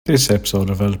This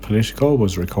episode of El Politico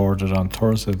was recorded on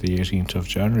Thursday the 18th of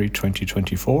January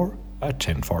 2024 at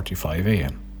 10:45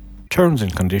 a.m. Terms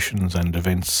and conditions and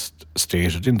events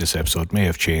stated in this episode may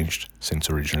have changed since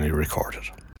originally recorded.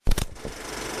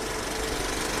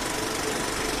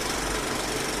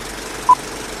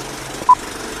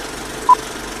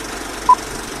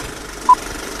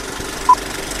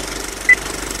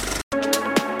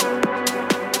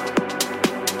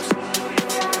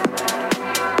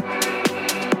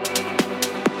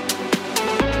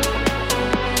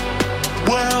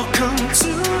 Welcome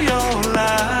to your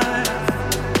life.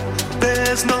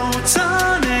 There's no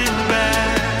turning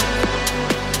back.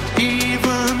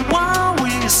 Even while we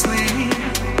sleep,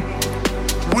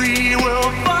 we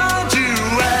will find you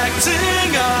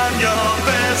acting on your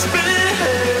best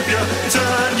behavior.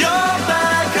 Turn your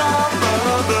back on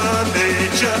Mother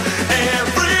Nature.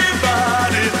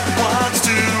 Everybody wants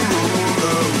to rule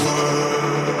the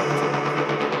world.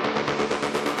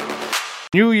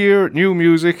 New year, new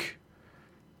music.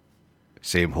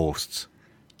 Same hosts,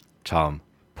 Tom,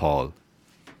 Paul,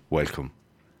 welcome.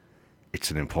 It's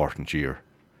an important year.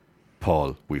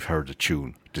 Paul, we've heard the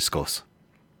tune. Discuss.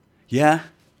 Yeah,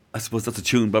 I suppose that's a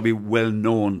tune probably well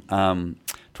known to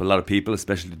a lot of people,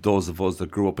 especially those of us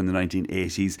that grew up in the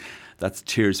 1980s. That's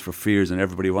Tears for Fears and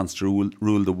Everybody Wants to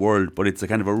Rule the World. But it's a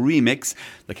kind of a remix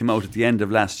that came out at the end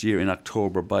of last year in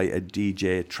October by a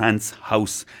DJ, trance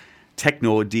house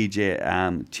techno DJ,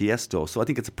 Tiesto. So I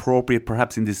think it's appropriate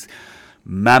perhaps in this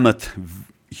mammoth,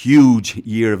 huge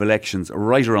year of elections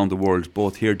right around the world,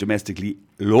 both here domestically,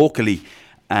 locally,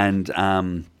 and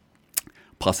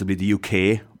possibly the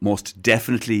UK, most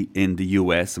definitely in the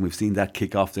US. And we've seen that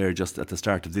kick off there just at the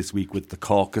start of this week with the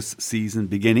caucus season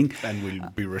beginning. And we'll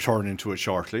be returning to it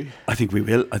shortly. I think we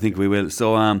will.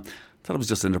 So thought it was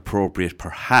just an appropriate,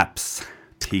 perhaps,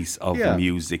 piece of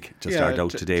music to start out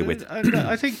today with.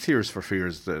 I think Tears for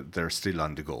Fears, they're still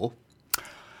on the go.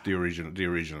 The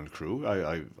original crew.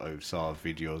 I saw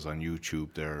videos on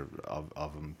YouTube there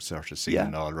of them sort of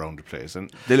singing all around the place,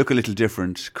 and they look a little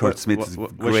different. Kurt Smith's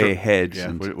grey head.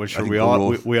 We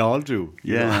all do.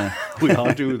 Yeah, we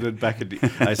all do. That back in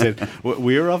the, I said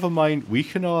we're of a mind. We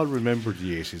can all remember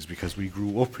the 80s because we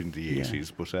grew up in the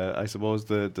 80s. But I suppose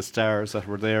the stars that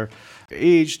were there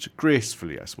aged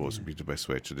gracefully, I suppose would be the best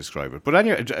way to describe it. But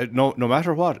anyway, no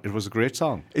matter what, it was a great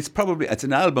song. It's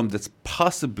an album that's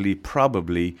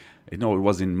probably. It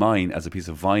was in mine as a piece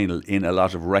of vinyl in a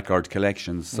lot of record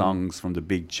collections, songs from the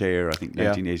Big Chair, I think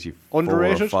 1984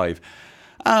 Underrated? or 5.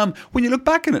 When you look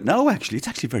back on it now, actually, it's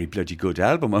actually a very bloody good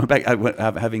album.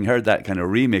 Having heard that kind of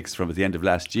remix from at the end of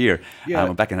last year, I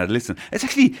went back and had a listen. It's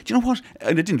actually, do you know what?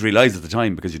 And I didn't realise at the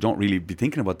time because you don't really be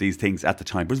thinking about these things at the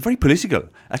time, but it's very political.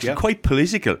 Actually, quite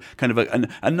political, kind of,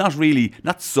 and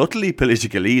not subtly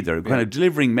political either. Kind of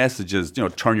delivering messages.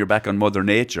 Turn your back on Mother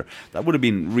Nature. That would have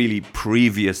been really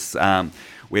previous,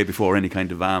 way before any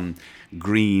kind of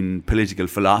green political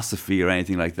philosophy or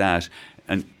anything like that.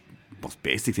 And most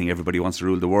basic thing, everybody wants to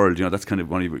rule the world. That's kind of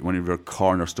one of your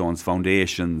cornerstones,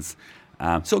 foundations.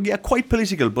 Quite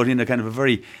political, but in a kind of a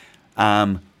very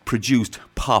produced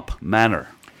pop manner.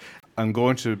 I'm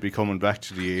going to be coming back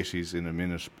to the 80s in a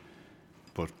minute,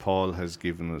 but Paul has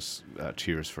given us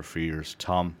Tears for Fears.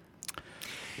 Tom,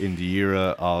 in the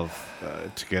era of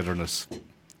togetherness,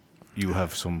 you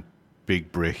have some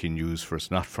big breaking news for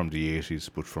us, not from the 80s,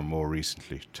 but from more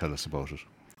recently. Tell us about it.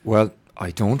 Well,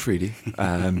 I don't really,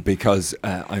 because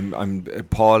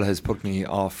Paul has put me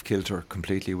off kilter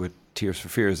completely with Tears for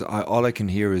Fears. All I can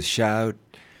hear is shout,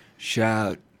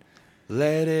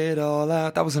 let it all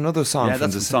out. That was another song. Yeah,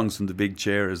 that's the songs from the Big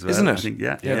Chair as well. Isn't it? I think,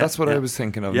 that's what I was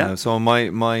thinking of now. So my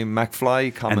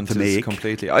McFly comment is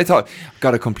completely. I got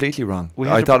it completely wrong.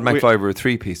 I thought McFly were a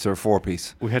 3-piece or a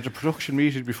 4-piece. We had the production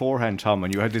meeting beforehand, Tom,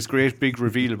 and you had this great big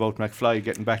reveal about McFly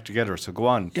getting back together. So go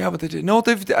on. Yeah, but they did. No,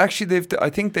 they've. I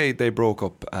think they broke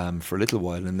up for a little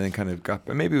while and then kind of got.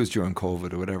 Maybe it was during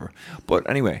COVID or whatever. But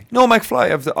anyway, no,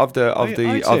 McFly of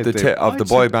the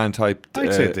boy band type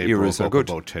I'd say they eras broke are up good.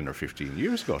 about 10 or 15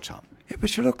 years ago, Tom. Yeah,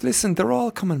 but look, listen, they're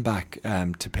all coming back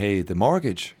to pay the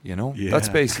mortgage, That's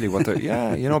basically what they're,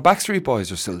 Backstreet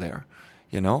Boys are still there,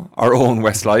 Our own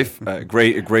Westlife, a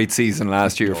great season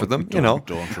last year for them, Don't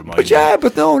remind me.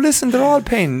 But no, listen, they're all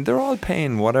paying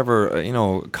whatever,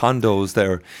 condos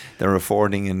they're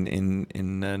affording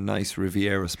in nice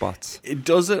Riviera spots. It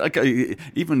does it, like,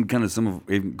 even kind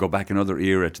of go back another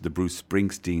era to the Bruce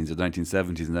Springsteens of the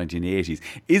 1970s and 1980s.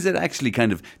 Is it actually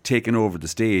kind of taking over the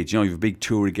stage? You have a big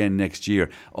tour again next year.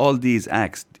 All these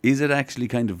acts, is it actually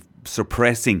kind of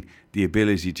suppressing the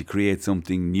ability to create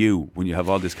something new when you have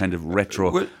all this kind of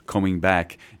retro coming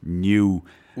back, new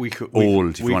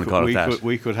old, if you want to call it that.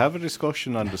 We could have a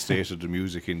discussion on the state of the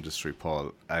music industry,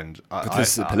 Paul. And but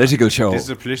this is a political show. This is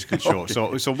a political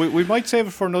show. So we might save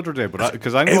it for another day. But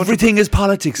because everything is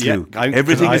politics, Luke.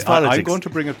 Everything is politics. I'm going to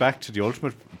bring it back to the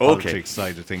ultimate politics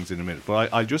side of things in a minute.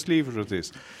 But I'll just leave it with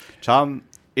this. Tom,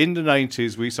 in the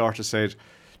 90s, we sort of said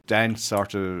dance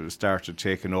sort of started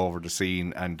taking over the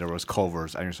scene, and there was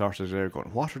covers, and you're sort of there going,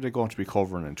 what are they going to be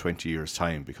covering in 20 years'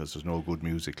 time, because there's no good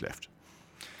music left.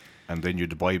 And then the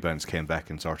boy bands came back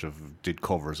and sort of did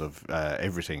covers of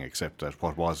everything, except that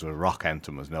what was a rock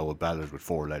anthem is now a ballad with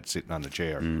 4 lads sitting on a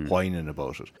chair whining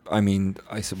about it. I mean,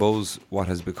 I suppose what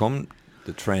has become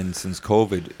the trend since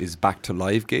COVID is back to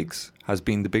live gigs has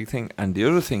been the big thing. And the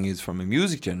other thing is, from a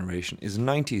music generation, is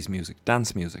 90s music,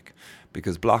 dance music,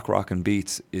 because Block Rock and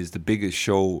Beats is the biggest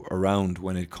show around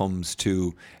when it comes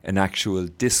to an actual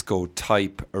disco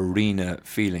type arena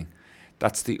feeling.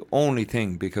 That's the only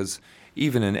thing, because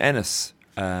even in Ennis,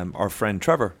 our friend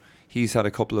Trevor, he's had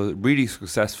a couple of really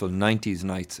successful 90s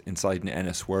nights inside in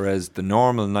Ennis, whereas the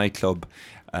normal nightclub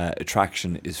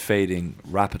attraction is fading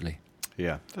rapidly.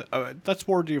 Yeah, that's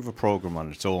worthy of a programme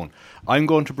on its own. I'm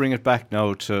going to bring it back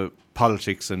now to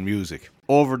politics and music.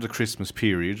 Over the Christmas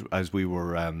period, as we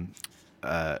were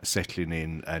settling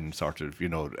in and sort of,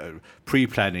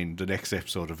 pre-planning the next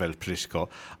episode of El Politico,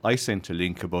 I sent a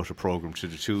link about a programme to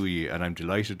the two of you, and I'm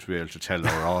delighted to be able to tell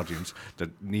our audience that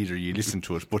neither of you listened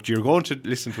to it, but you're going to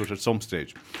listen to it at some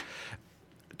stage.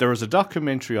 There was a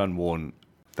documentary on One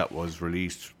that was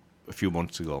released a few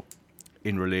months ago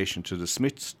in relation to the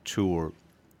Smiths tour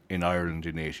in Ireland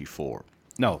in '84.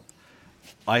 Now,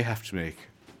 I have to make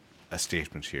a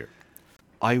statement here.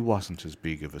 I wasn't as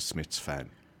big of a Smiths fan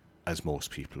as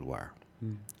most people were.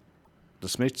 The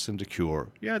Smiths and the Cure,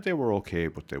 yeah, they were okay,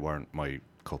 but they weren't my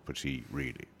cup of tea,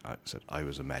 really. I said I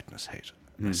was a Madness head.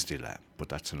 I still am, but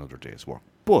that's another day's work.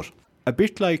 But a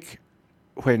bit like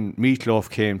when Meatloaf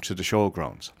came to the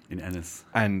showgrounds in Ennis,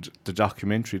 and the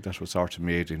documentary that was sort of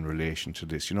made in relation to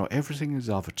this, everything is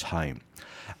of a time.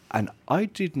 And I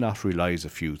did not realise a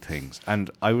few things, and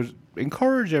I would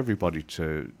encourage everybody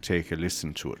to take a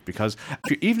listen to it, because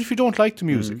even if you don't like the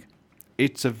music,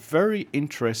 it's a very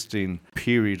interesting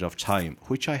period of time,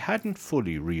 which I hadn't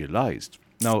fully realised.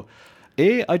 Now,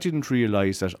 I didn't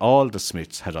realise that all the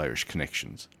Smiths had Irish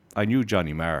connections. I knew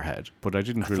Johnny Marr had, but I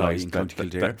didn't realise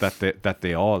that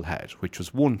they all had, which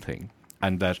was one thing,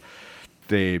 and that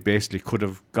they basically could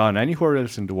have gone anywhere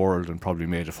else in the world and probably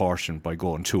made a fortune by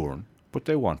going touring, but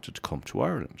they wanted to come to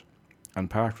Ireland. And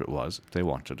part of it was they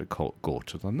wanted to go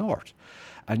to the north.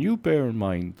 And you bear in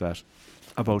mind that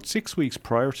about 6 weeks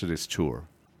prior to this tour,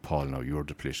 Paul, now you're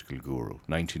the political guru,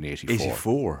 1984.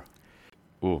 84?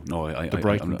 Oh, no, the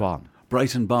Brighton bomb.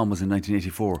 Brighton bomb was in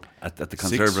 1984 at the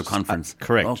Conservative Conference.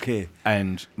 Correct. Okay.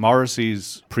 And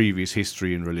Morrissey's previous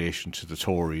history in relation to the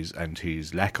Tories and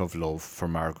his lack of love for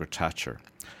Margaret Thatcher.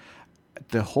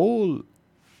 The whole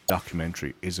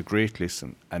documentary is a great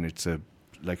listen, and it's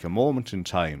like a moment in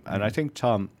time. And I think,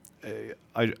 Tom,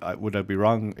 would I be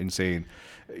wrong in saying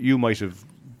you might have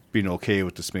been okay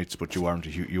with the Smiths, but you weren't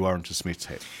a Smiths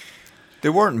head? They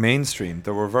weren't mainstream.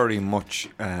 They were very much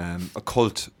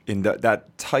occult in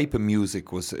that type of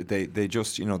music. Was they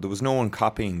just, there was no one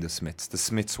copying the Smiths. The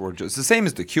Smiths were just the same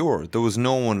as the Cure. There was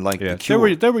no one like the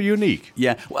Cure. They were unique.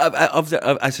 Yeah,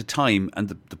 at a time, and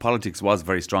the politics was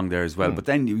very strong there as well. But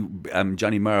then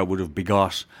Johnny Marr would have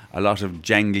begot a lot of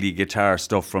jangly guitar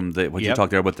stuff from what you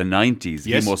talked there about the 90s.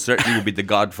 Yes. He most certainly would be the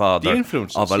godfather. The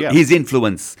influences, his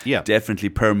influence definitely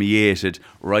permeated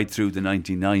right through the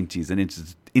 1990s and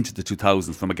into the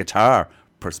 2000s from a guitar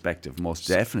perspective, most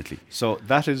definitely. So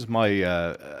that is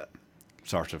my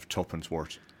sort of tuppence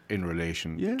worth in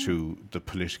relation to the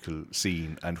political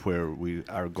scene, and where we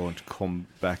are going to come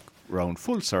back round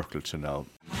full circle to now.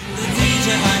 Hang the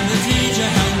teacher, hang the teacher,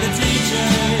 hang the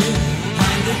teacher.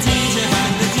 Hang the teacher,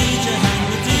 hang the teacher, hang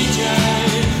the teacher.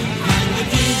 Hang the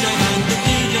teacher, hang the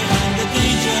teacher, hang the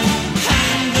teacher.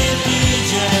 Hang the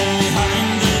teacher, hang the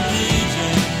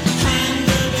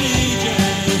teacher. Hang the teacher,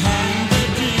 hang the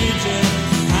teacher.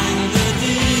 Hang the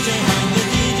teacher, hang the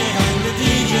teacher, hang the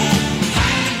teacher. Hang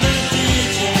the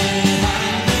teacher, hang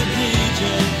the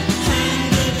teacher.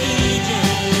 Hang the teacher, hang the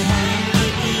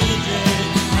teacher.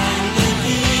 Hang the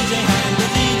teacher, hang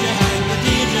the teacher, hang the teacher. Hang the teacher, hang the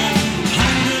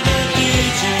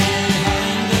teacher,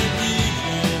 hang the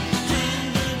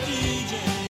teacher.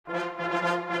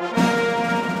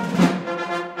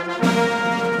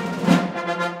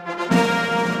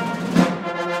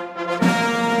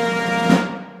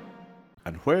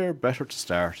 And where better to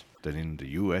start than in the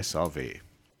US of A?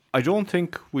 I don't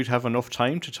think we'd have enough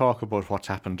time to talk about what's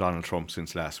happened Donald Trump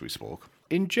since last we spoke.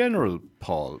 In general,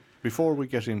 Paul, before we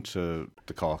get into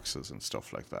the caucuses and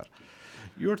stuff like that,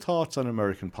 your thoughts on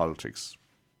American politics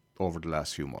over the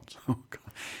last few months? Oh, God.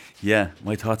 Yeah,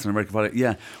 my thoughts on American politics.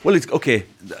 Yeah, well, it's okay.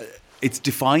 It's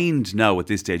defined now at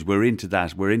this stage. We're into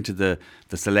that. We're into the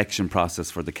selection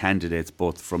process for the candidates,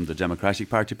 both from the Democratic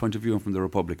Party point of view and from the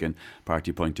Republican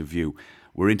Party point of view.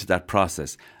 We're into that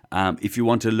process. If you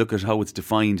want to look at how it's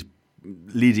defined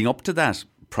leading up to that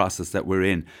process that we're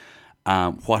in,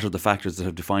 what are the factors that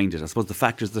have defined it? I suppose the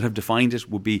factors that have defined it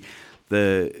would be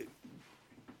the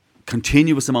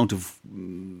continuous amount of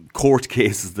court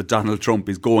cases that Donald Trump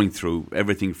is going through,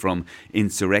 everything from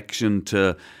insurrection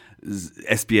to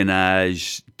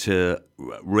espionage to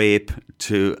rape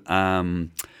to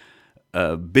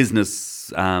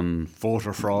business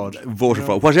voter fraud,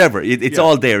 whatever. It's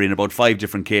all there in about 5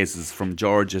 different cases from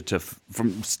Georgia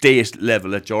from state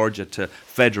level at Georgia to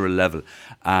federal level.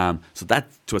 So that,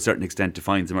 to a certain extent,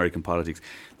 defines American politics.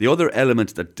 The other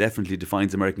element that definitely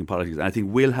defines American politics, and I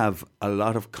think will have a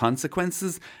lot of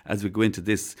consequences as we go into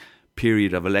this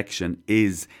period of election,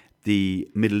 is the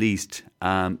Middle East,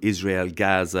 Israel,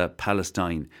 Gaza,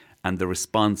 Palestine, and the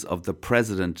response of the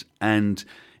president and,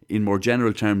 in more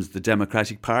general terms, the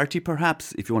Democratic Party,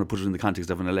 perhaps, if you want to put it in the context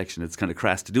of an election. It's kind of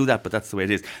crass to do that, but that's the way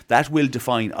it is. That will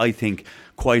define, I think,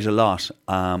 quite a lot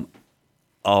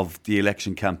of the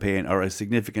election campaign, or a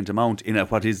significant amount in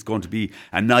what is going to be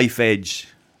a knife-edge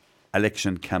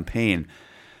election campaign.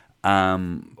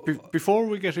 Before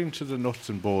we get into the nuts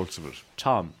and bolts of it,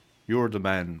 Tom, you're the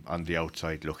man on the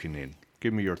outside looking in.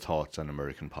 Give me your thoughts on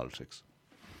American politics,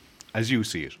 as you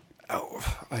see it.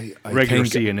 I Regular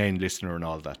think, CNN listener and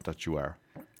all that you are.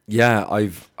 Yeah,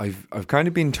 I've kind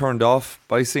of been turned off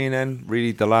by CNN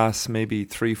really the last maybe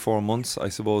 3-4 months, I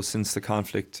suppose, since the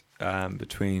conflict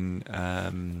between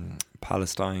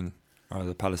Palestine, or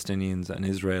the Palestinians, and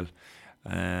Israel.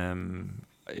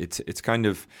 It's kind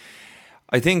of,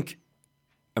 I think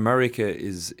America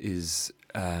is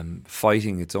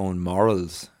fighting its own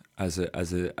morals as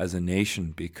a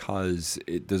nation, because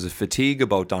there's a fatigue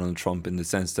about Donald Trump, in the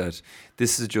sense that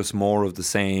this is just more of the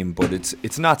same, but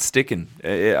it's not sticking.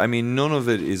 I mean, none of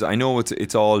it is. I know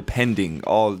it's all pending.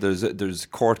 There's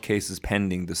court cases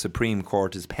pending. The Supreme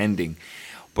Court is pending.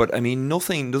 But I mean,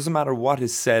 nothing, doesn't matter what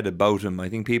is said about him. I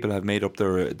think people have made up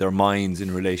their minds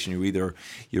in relation.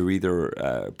 You're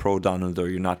either pro Donald or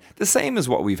you're not. The same as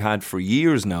what we've had for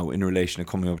years now in relation to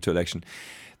coming up to election.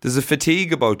 There's a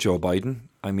fatigue about Joe Biden.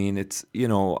 I mean,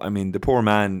 the poor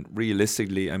man,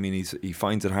 realistically, I mean, he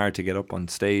finds it hard to get up on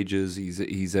stages.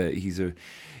 He's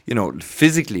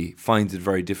physically finds it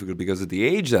very difficult because of the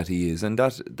age that he is, and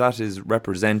that is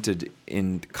represented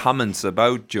in comments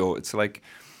about Joe. It's like,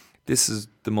 this is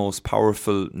the most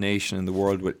powerful nation in the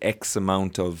world with X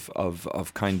amount of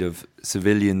kind of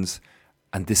civilians,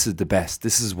 and this is the best.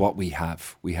 This is what we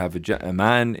have. We have a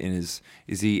man in his,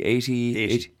 is he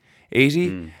 80?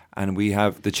 80? And we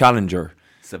have the challenger.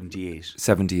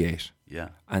 78. Yeah.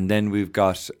 And then we've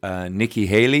got Nikki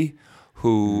Haley,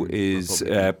 who is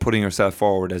putting herself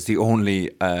forward as the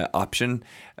only option.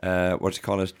 What do you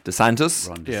call it? DeSantis.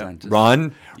 Ron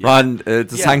DeSantis. Ron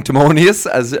the sanctimonious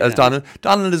as Donald.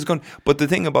 Donald is going. But the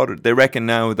thing about it, they reckon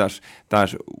now that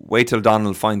wait till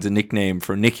Donald finds a nickname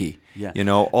for Nikki. Yeah. You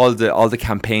know, all the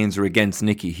campaigns are against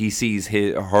Nikki. He sees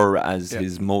her as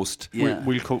his most. Yeah.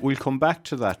 We'll come back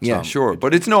to that, Tom. Yeah, sure.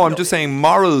 But I'm just saying,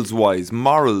 morals.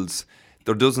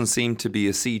 There doesn't seem to be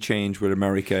a sea change with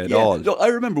America at all. Look, I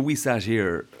remember we sat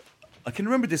here. I can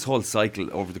remember this whole cycle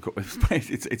over the.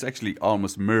 It's actually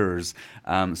almost mirrors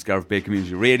Scariff Bay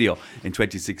Community Radio in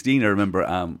 2016. I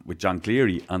remember with John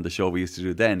Cleary on the show we used to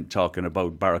do then, talking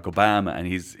about Barack Obama and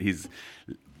his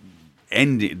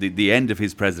end, the end of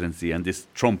his presidency and this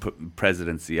Trump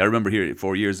presidency. I remember here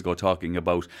 4 years ago talking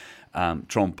about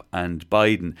Trump and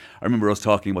Biden. I remember us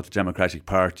talking about the Democratic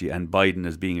Party and Biden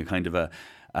as being a kind of a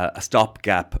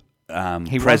stopgap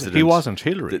president. He wasn't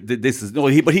Hillary.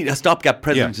 A stopgap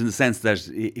president in the sense that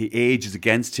age is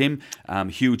against him.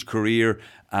 Huge career.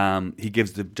 He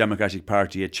gives the Democratic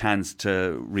Party a chance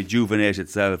to rejuvenate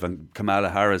itself, and Kamala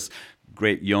Harris,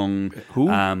 great young. Who?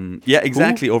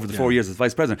 Over the 4 years as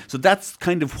vice president. So that's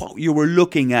kind of what you were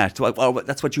looking at.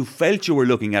 That's what you felt you were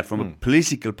looking at from a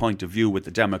political point of view with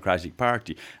the Democratic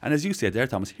Party. And as you said there,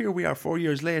 Thomas, here we are 4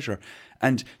 years later,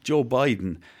 and Joe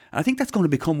Biden. I think that's going to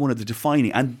become one of the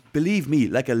defining, and believe me,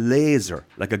 like a laser,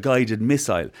 like a guided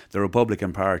missile, the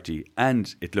Republican Party,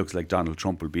 and it looks like Donald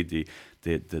Trump will be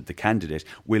the candidate,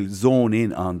 will zone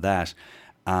in on that.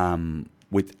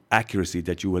 with accuracy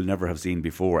that you will never have seen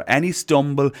before. Any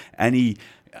stumble, any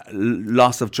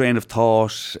loss of train of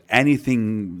thought,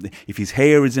 anything, if his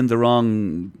hair is in the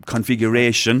wrong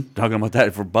configuration, talking about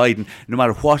that for Biden, no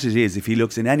matter what it is, if he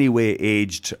looks in any way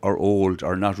aged or old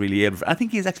or not really able, I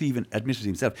think he's actually even admitted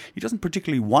himself, he doesn't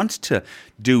particularly want to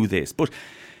do this. But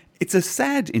it's a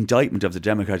sad indictment of the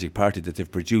Democratic Party that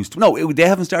they've produced. No, they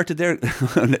haven't started their...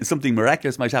 something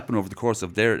miraculous might happen over the course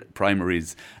of their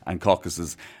primaries and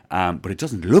caucuses, but it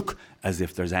doesn't look as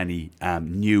if there's any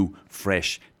new,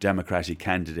 fresh Democratic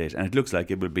candidate. And it looks like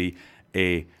it will be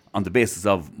on the basis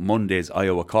of Monday's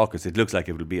Iowa caucus, it looks like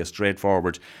it will be a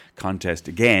straightforward contest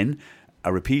again,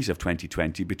 a repeat of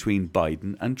 2020 between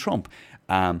Biden and Trump.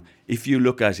 If you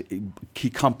look at he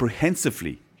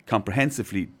comprehensively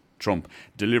Trump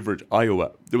delivered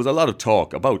Iowa. There was a lot of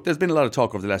talk there's been a lot of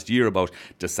talk over the last year about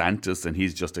DeSantis, and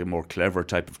he's just a more clever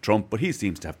type of Trump, but he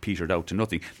seems to have petered out to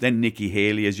nothing. Then Nikki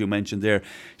Haley, as you mentioned there,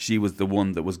 she was the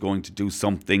one that was going to do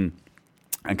something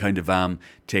and kind of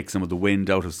take some of the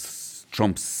wind out of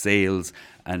Trump's sails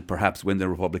and perhaps win the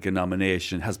Republican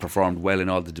nomination, has performed well in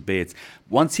all the debates.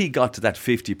 Once he got to that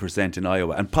 50% in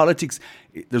Iowa, and politics,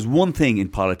 there's one thing in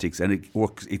politics, and it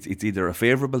works. It's either a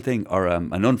favourable thing or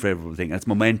an unfavourable thing, and it's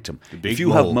momentum. If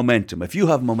you have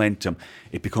momentum,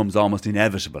 it becomes almost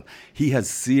inevitable. He has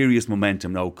serious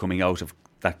momentum now coming out of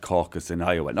that caucus in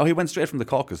Iowa. Now, he went straight from the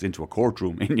caucus into a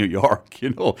courtroom in New York,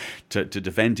 to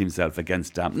defend himself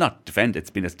against, not defend, it's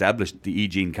been established, the E.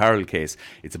 Jean Carroll case.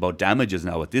 It's about damages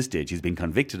now at this stage. He's been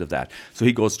convicted of that. So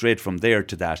he goes straight from there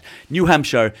to that. New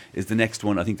Hampshire is the next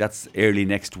one. I think that's early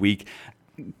next week.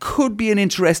 Could be an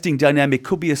interesting dynamic,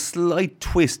 could be a slight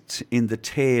twist in the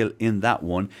tail in that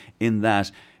one, in that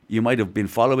you might have been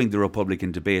following the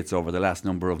Republican debates over the last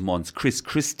number of months. Chris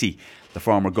Christie, the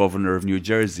former governor of New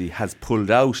Jersey, has pulled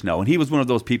out now. And he was one of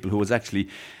those people who was actually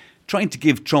trying to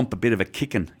give Trump a bit of a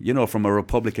kicking, from a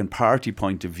Republican Party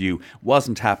point of view.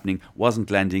 Wasn't happening, wasn't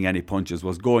landing any punches,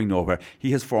 was going nowhere.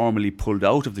 He has formally pulled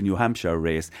out of the New Hampshire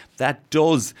race. That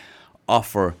does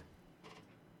offer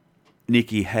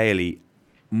Nikki Haley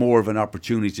more of an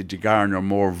opportunity to garner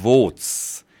more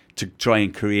votes, to try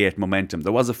and create momentum.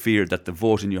 There was a fear that the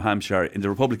vote in New Hampshire, in the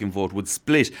Republican vote, would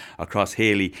split across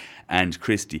Haley and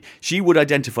Christie. She would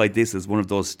identify this as one of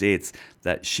those states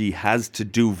that she has to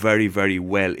do very, very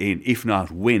well in, if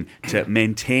not win, to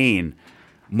maintain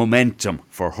momentum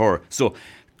for her. So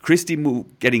Christie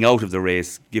getting out of the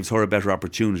race gives her a better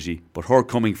opportunity, but her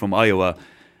coming from Iowa,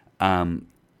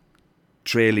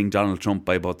 trailing Donald Trump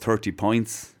by about 30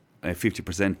 points,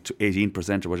 50% to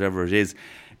 18% or whatever it is,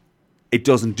 it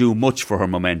doesn't do much for her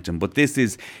momentum. But this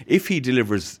is, if he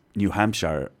delivers New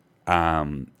Hampshire,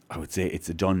 I would say it's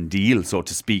a done deal, so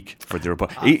to speak, for the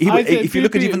Republican. If you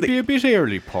look at even be a bit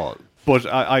early, Paul, but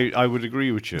I would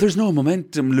agree with you. There's no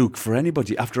momentum, Luke, for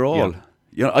anybody after all.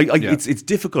 Yeah. It's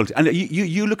difficult. And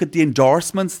you look at the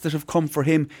endorsements that have come for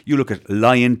him. You look at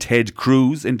Lion Ted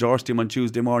Cruz endorsed him on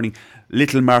Tuesday morning.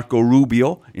 Little Marco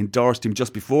Rubio endorsed him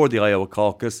just before the Iowa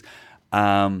caucus.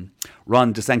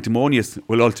 Ron DeSanctimonious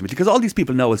will ultimately, because all these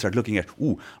people now will start looking at,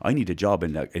 I need a job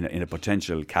in a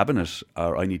potential cabinet,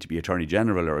 or I need to be Attorney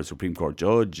General or a Supreme Court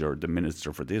judge or the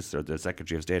Minister for this or the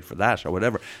Secretary of State for that or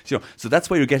whatever. So that's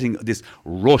why you're getting this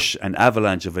rush and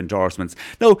avalanche of endorsements.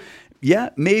 Now,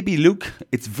 maybe, Luke,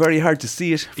 it's very hard to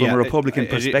see it from a Republican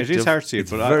perspective. It is hard to see it,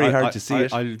 it's but very hard to see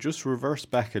it. I'll just reverse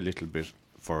back a little bit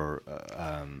for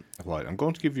a while. I'm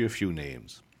going to give you a few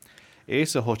names.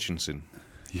 Asa Hutchinson.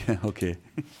 Yeah, okay.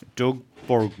 Doug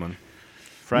Bergman,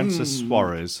 Francis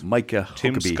Suarez, Micah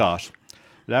Tim Huckabee. Scott,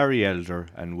 Larry Elder,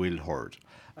 and Will Hurd.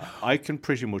 I can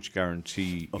pretty much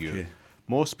guarantee you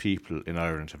most people in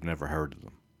Ireland have never heard of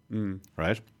them.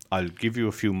 Right? I'll give you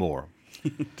a few more.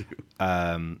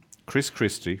 Chris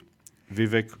Christie,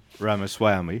 Vivek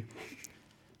Ramaswamy,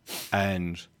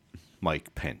 and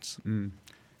Mike Pence.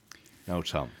 Now,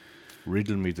 Tom,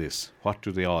 riddle me this. What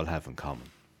do they all have in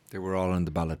common? They were all on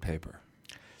the ballot paper.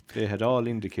 They had all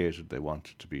indicated they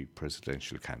wanted to be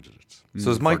presidential candidates.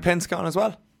 So is Mike Pence gone as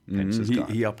well? Pence is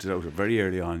gone. He opted out very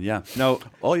early on, yeah. Now,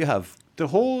 all you have... The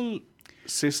whole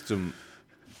system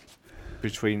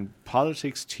between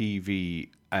politics, TV,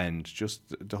 and just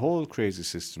the whole crazy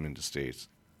system in the States.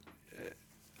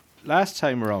 Last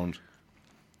time around,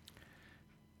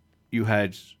 you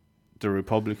had the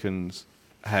Republicans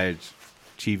had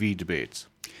TV debates,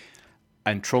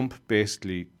 and Trump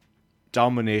basically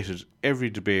dominated every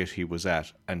debate he was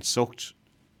at and sucked.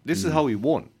 This is how he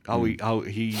won. How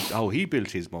he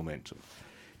built his momentum.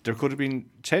 There could have been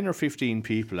 10 or 15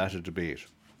 people at a debate,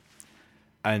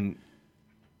 and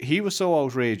he was so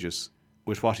outrageous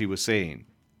with what he was saying,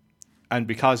 and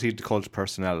because he had the cult of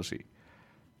personality,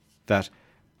 that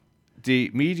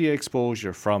the media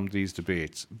exposure from these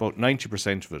debates, about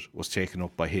 90% of it was taken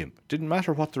up by him. Didn't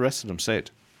matter what the rest of them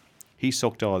said. He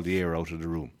sucked all the air out of the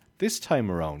room. This time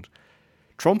around,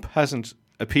 Trump hasn't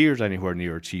appeared anywhere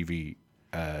near a TV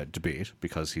debate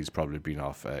because he's probably been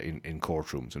off in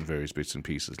courtrooms and various bits and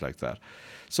pieces like that.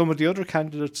 Some of the other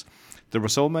candidates, there were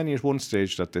so many at one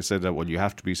stage that they said that, well, you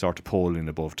have to be sort of polling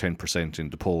above 10% in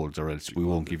the polls or else we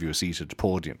won't give you a seat at the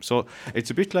podium. So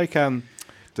it's a bit like the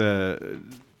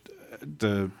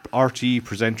RTE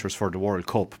presenters for the World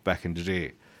Cup back in the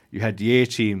day. You had the A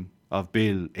team of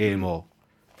Bill, Amo,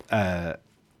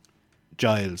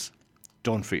 Giles,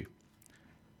 Dunphy,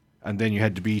 and then you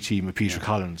had the B team of Peter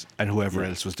Collins and whoever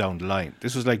else was down the line.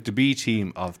 This was like the B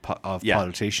team of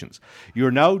politicians. You're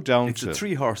now down It's to... a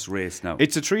 3-horse race now.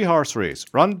 It's a 3-horse race.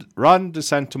 Ron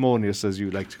DeSantimonious, as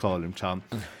you like to call him, Tom,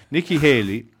 Nikki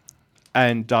Haley,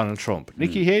 and Donald Trump.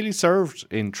 Nikki Haley served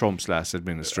in Trump's last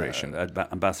administration.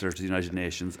 Ambassador to the United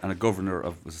Nations and a governor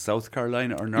of was it South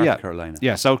Carolina or North Carolina?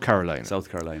 Yeah, South Carolina. South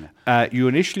Carolina. You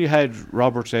initially had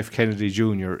Robert F. Kennedy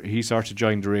Jr. He sort of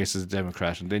joined the race as a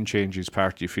Democrat and then changed his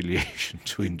party affiliation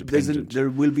to independent. There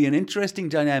will be an interesting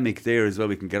dynamic there as well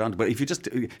we can get on to. But if you just...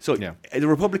 the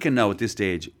Republican now at this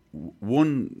stage,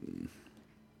 one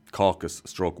caucus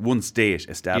one state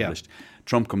established.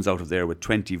 Trump comes out of there with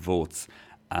 20 votes.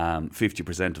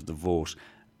 50% of the vote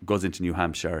goes into New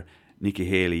Hampshire. Nikki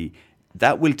Haley,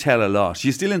 that will tell a lot.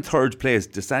 She's still in third place.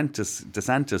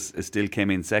 DeSantis still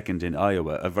came in second in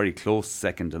Iowa, a very close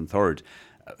second and third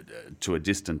to a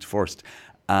distant first.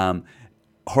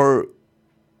 Her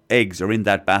eggs are in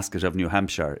that basket of New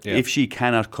Hampshire. Yeah. If she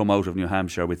cannot come out of New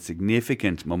Hampshire with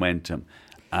significant momentum,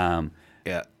 I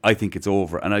think it's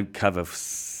over. And I have a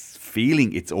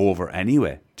feeling it's over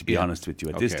anyway, to be honest with you,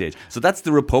 at this stage. So that's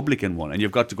the Republican one, and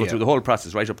you've got to go through the whole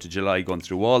process right up to July, going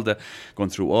through all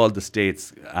the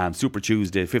states, Super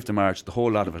Tuesday, 5th of March, the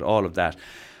whole lot of it, all of that.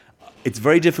 It's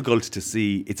very difficult to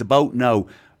see. It's about now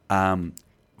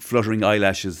fluttering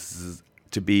eyelashes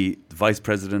to be the Vice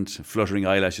President, fluttering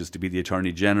eyelashes to be the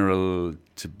Attorney General,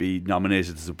 to be nominated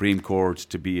to the Supreme Court,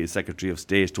 to be a Secretary of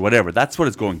State, to whatever. That's what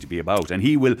it's going to be about. And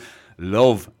he will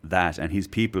love that, and his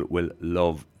people will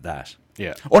love that.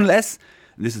 Yeah. Unless,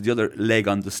 and this is the other leg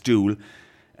on the stool,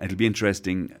 and it'll be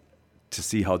interesting to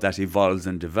see how that evolves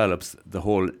and develops, the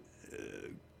whole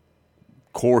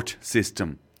court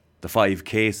system, the 5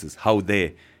 cases, how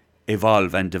they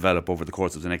evolve and develop over the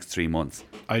course of the next 3 months.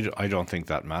 I don't think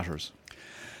that matters.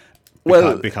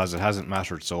 Because it hasn't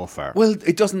mattered so far. Well,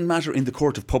 it doesn't matter in the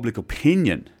court of public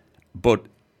opinion, but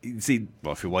see,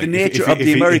 the nature of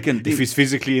the American... If he's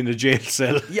physically in a jail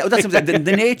cell. Yeah, that's what I'm saying.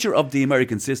 The nature of the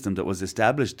American system that was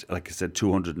established, like I said,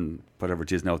 200 and whatever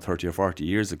it is now, 30 or 40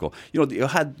 years ago, you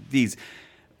had these...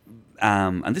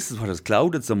 and this is what has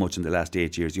clouded so much in the last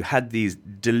 8 years. You had these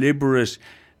deliberate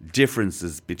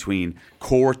differences between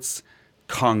courts,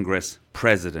 Congress,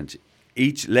 President.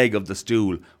 Each leg of the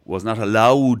stool was not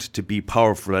allowed to be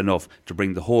powerful enough to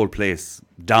bring the whole place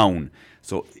down.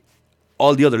 So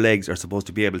all the other legs are supposed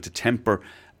to be able to temper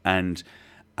and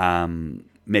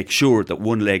make sure that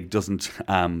one leg doesn't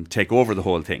take over the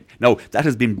whole thing. Now, that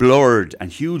has been blurred and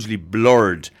hugely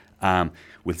blurred.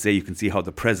 We'll say you can see how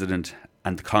the President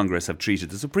and the Congress have treated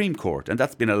the Supreme Court. And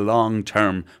that's been a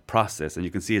long-term process. And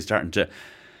you can see it starting to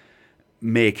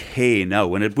make hay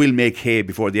now, and it will make hay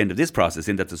before the end of this process,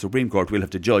 in that the Supreme Court will have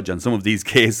to judge on some of these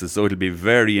cases. So it'll be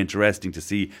very interesting to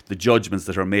see the judgments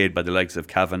that are made by the likes of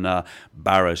Kavanaugh,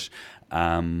 Barrett,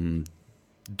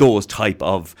 those type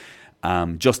of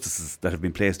justices that have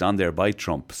been placed on there by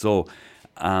Trump. So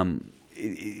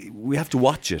we have to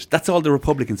watch it. That's all the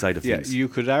Republican side of things. Yeah, you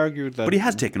could argue that... But he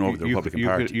has taken over the Republican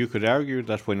Party. You could argue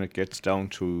that when it gets down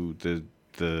to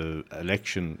the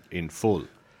election in full,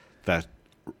 that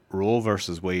Roe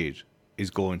versus Wade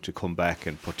is going to come back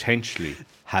and potentially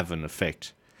have an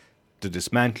effect. The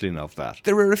dismantling of that.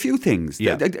 There are a few things.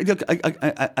 Yeah. Look,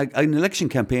 an election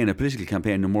campaign, a political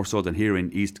campaign, no more so than here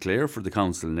in East Clare for the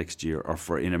council next year, or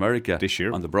for in America this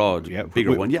year on the broad,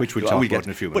 bigger one. Yeah, which we'll talk about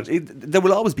in a few minutes. But there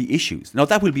will always be issues. Now,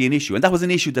 that will be an issue, and that was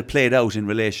an issue that played out in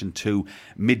relation to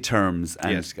midterms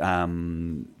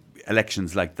and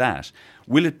elections like that.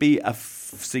 Will it be a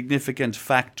significant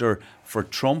factor for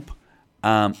Trump?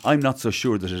 I'm not so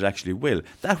sure that it actually will.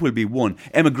 That will be one.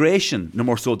 Immigration, no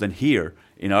more so than here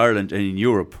in Ireland and in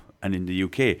Europe and in the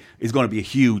UK, is going to be a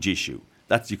huge issue.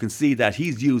 You can see that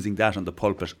he's using that on the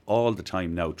pulpit all the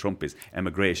time now. Trump is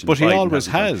immigration. But he always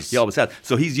has. He always has.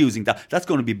 So he's using that. That's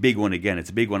going to be a big one again.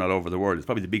 It's a big one all over the world. It's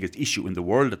probably the biggest issue in the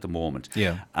world at the moment.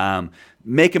 Yeah.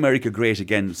 Make America Great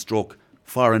Again /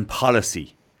 foreign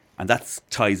policy. And that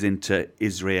ties into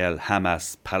Israel,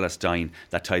 Hamas, Palestine.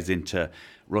 That ties into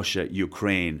Russia,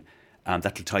 Ukraine,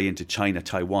 that'll tie into China,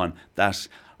 Taiwan, that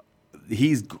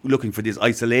he's looking for this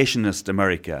isolationist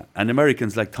America. And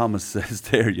Americans, like Thomas says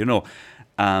there, you know,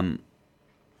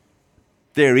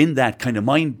 they're in that kind of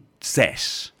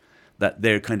mindset that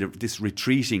they're kind of this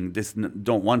retreating, this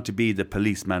don't want to be the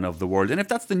policeman of the world. And if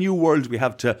that's the new world we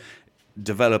have to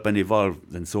develop and evolve,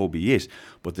 then so be it.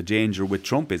 But the danger with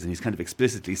Trump is, and he's kind of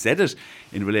explicitly said it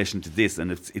in relation to this,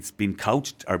 and it's been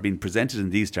couched or been presented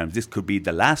in these terms, this could be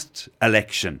the last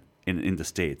election in the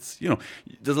States. You know,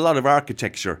 there's a lot of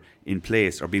architecture in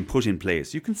place or being put in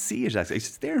place. You can see it, actually.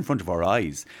 It's there in front of our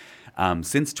eyes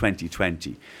since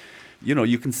 2020. You know,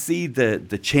 you can see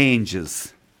the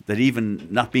changes that even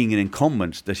not being an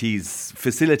incumbent that he's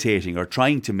facilitating or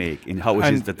trying to make in how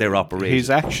it is that they're operating. His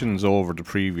actions over the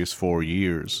previous 4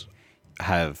 years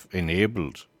have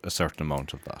enabled a certain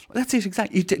amount of that. That's it,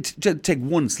 exactly. You take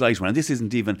one slight one, and this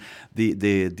isn't even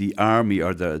the army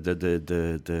or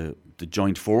the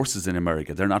joint forces in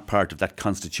America. They're not part of that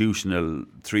constitutional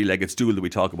three-legged stool that we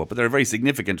talk about, but they're a very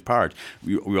significant part.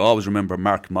 We always remember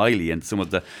Mark Miley and some of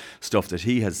the stuff that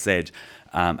he has said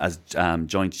as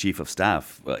Joint Chief of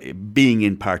Staff, being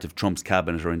in part of Trump's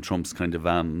cabinet or in Trump's kind of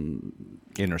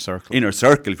inner circle,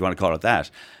 if you want to call it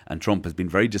that. And Trump has been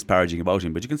very disparaging about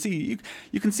him. But you can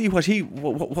see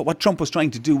what Trump was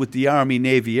trying to do with the Army,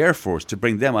 Navy, Air Force to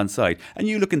bring them on side. And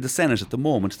you look in the Senate at the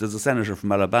moment. There's a senator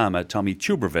from Alabama, Tommy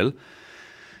Potato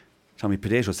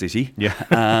City,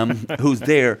 who's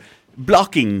there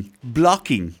blocking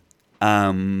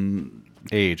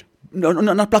aid. No,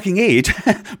 not blocking aid,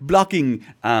 blocking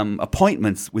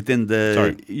appointments within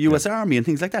the US Army and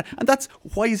things like that. And that's,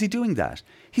 why is he doing that?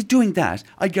 He's doing that,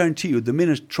 I guarantee you, the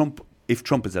minute if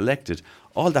Trump is elected,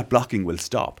 all that blocking will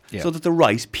stop, so that the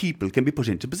right people can be put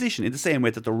into position in the same way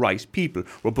that the right people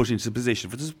were put into position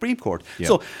for the Supreme Court. Yeah.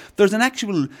 So there's an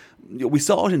actual, we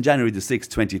saw it in January the 6th,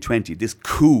 2020, this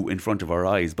coup in front of our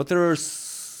eyes, but there are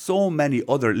so many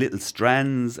other little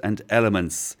strands and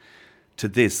elements to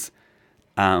this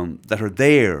that are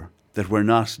there that we're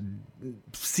not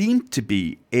seem to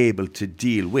be able to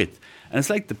deal with. And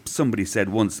it's like somebody said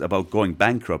once about going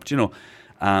bankrupt, you know,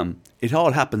 it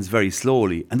all happens very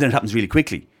slowly and then it happens really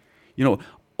quickly. You know,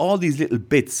 all these little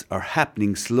bits are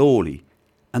happening slowly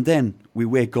and then we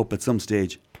wake up at some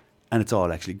stage and it's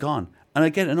all actually gone. And I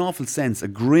get an awful sense, a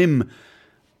grim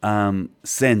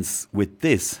sense with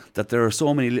this, that there are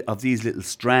so many of these little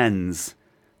strands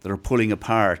that are pulling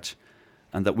apart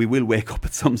and that we will wake up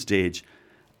at some stage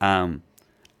and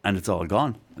it's all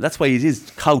gone. That's why it is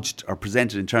couched or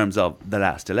presented in terms of the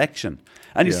last election.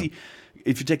 And you see,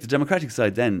 if you take the Democratic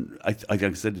side, then, like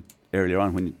I said earlier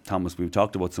on when we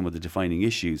talked about some of the defining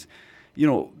issues, you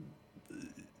know,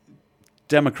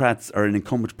 Democrats are an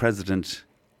incumbent president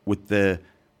with the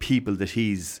people that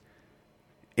he's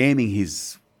aiming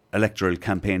his electoral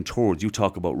campaign towards. You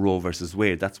talk about Roe versus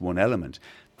Wade, that's one element.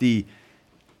 The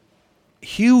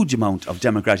huge amount of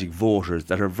Democratic voters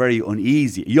that are very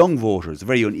uneasy, young voters,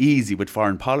 very uneasy with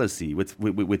foreign policy, with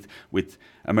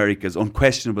America's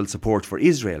unquestionable support for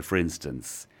Israel, for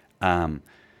instance,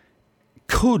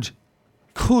 could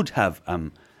have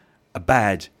a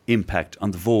bad impact on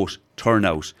the vote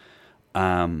turnout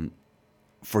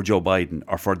for Joe Biden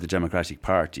or for the Democratic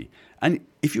Party. And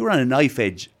if you're on a knife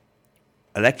edge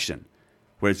election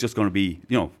where it's just going to be,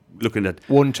 you know, looking at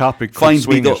one topic, find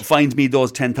me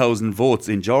those 10,000 votes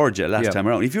in Georgia last time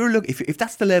around. If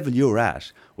that's the level you're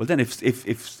at, well then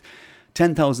if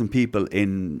 10,000 people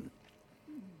in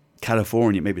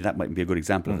California, maybe that might be a good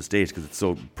example of a state because it's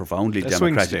so profoundly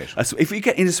democratic. If you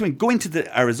get in a swing, go into the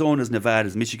Arizonas,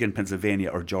 Nevadas, Michigan, Pennsylvania,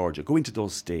 or Georgia. Go into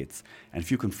those states, and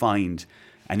if you can find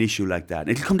an issue like that,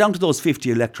 it'll come down to those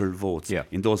 50 electoral votes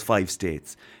in those 5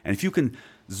 states, and if you can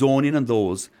zone in on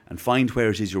those and find where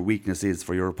it is your weakness is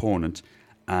for your opponent,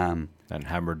 and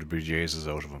hammer the bejesus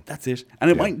out of them. That's it.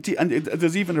 And it might. And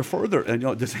there's even a further.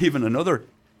 There's even another.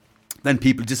 Then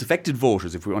people, disaffected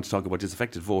voters, if we want to talk about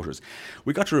disaffected voters,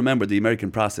 we got to remember the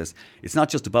American process. It's not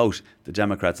just about the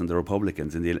Democrats and the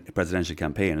Republicans in the presidential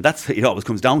campaign. And it always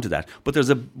comes down to that. But there's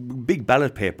a big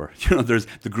ballot paper. You know, there's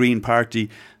the Green Party,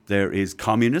 there is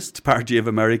Communist Party of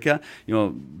America, you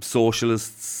know,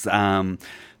 socialists.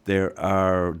 There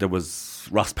was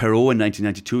Ross Perot in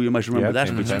 1992. You might remember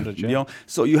that. Which, you know,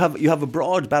 so you have a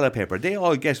broad ballot paper. They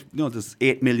all get, you know, there's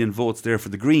 8 million votes there for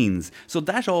the Greens. So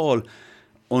that all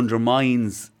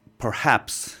undermines,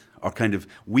 perhaps, or kind of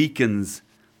weakens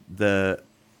the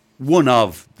one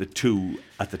of the two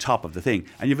at the top of the thing.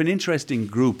 And you have an interesting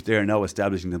group there now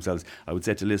establishing themselves. I would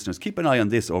say to listeners, keep an eye on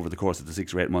this over the course of the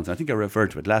 6 or 8 months. I think I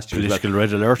referred to it last year. Political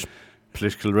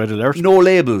red alert. No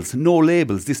labels.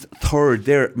 This third,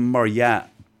 they're Maria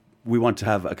we want to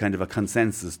have a kind of a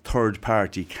consensus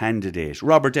third-party candidate.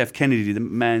 Robert F. Kennedy, the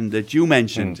man that you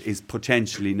mentioned, is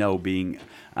potentially now being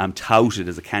touted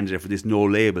as a candidate for this no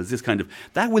labels. This kind of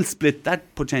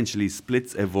that potentially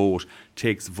splits a vote,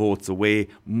 takes votes away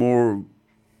more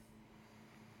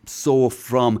so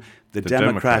from the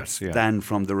Democrats than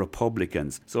from the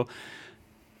Republicans. So,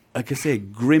 like I say,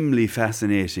 grimly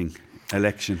fascinating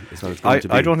election is what it's going to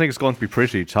be. I don't think it's going to be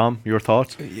pretty. Tom, your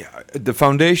thoughts? Yeah, the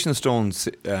foundation stones,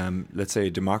 let's say,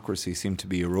 democracy seem to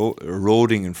be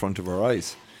eroding in front of our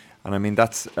eyes. And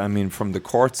I mean, from the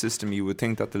court system, you would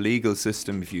think that the legal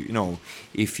system,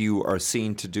 if you are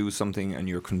seen to do something and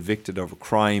you're convicted of a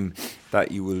crime,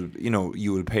 that you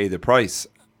will pay the price.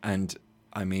 And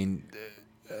I mean,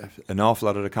 an awful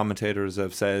lot of the commentators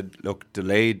have said, look,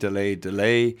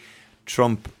 delay.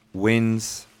 Trump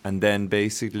wins. And then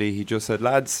basically he just said,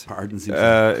 lads,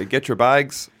 get your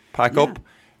bags, pack up.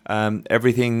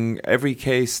 Every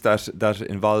case that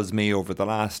involves me over the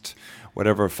last,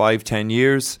 5-10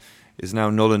 years is now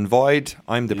null and void.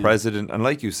 I'm the president. And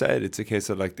like you said, it's a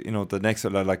case of the next,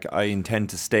 I intend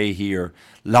to stay here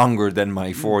longer than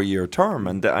my 4-year term.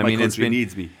 And my country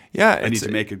needs me. Yeah, I need to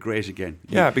make it great again.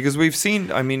 Yeah, because we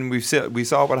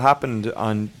saw what happened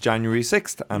on January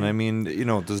 6th. And I mean,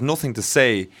 there's nothing to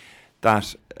say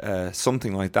that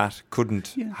something like that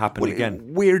couldn't happen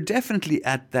again. We're definitely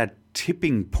at that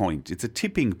tipping point. It's a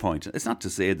tipping point. It's not to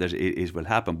say that it will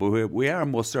happen, but we are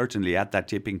most certainly at that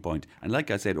tipping point. And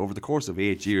like I said, over the course of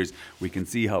 8 years, we can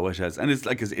see how it has. And it's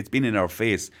like it's been in our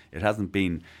face. It hasn't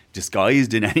been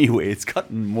disguised in any way. It's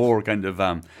gotten more kind of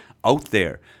out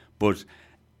there. But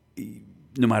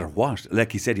no matter what,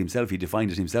 like he said himself, he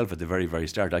defined it himself at the very, very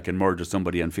start. I can murder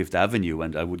somebody on Fifth Avenue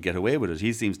and I would get away with it.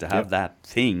 He seems to have that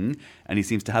thing, and he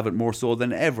seems to have it more so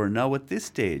than ever now at this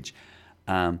stage.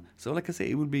 So like I say,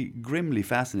 it will be grimly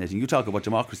fascinating. You talk about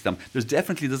democracy, Tom.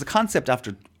 There's a concept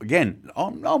after, again,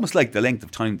 almost like the length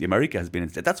of time the America has been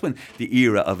instead. That's when the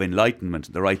era of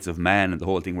enlightenment, the rights of man and the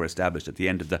whole thing were established at the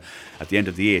end of the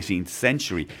 18th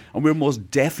century. And we are most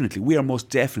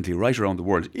definitely right around the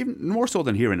world, even more so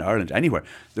than here in Ireland, anywhere.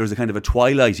 There's a kind of a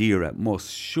twilight era, most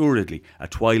assuredly a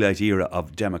twilight era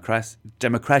of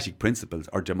democratic principles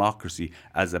or democracy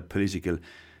as a political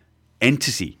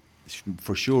entity,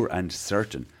 for sure and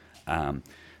certain.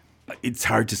 It's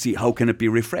hard to see how can it be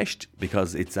refreshed,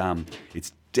 because it's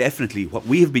definitely what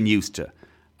we have been used to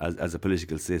as a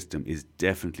political system is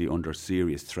definitely under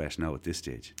serious threat now at this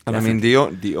stage. And definitely. I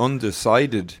mean, the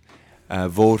undecided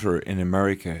voter in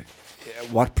America,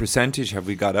 what percentage have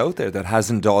we got out there that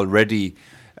hasn't already,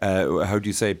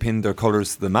 pinned their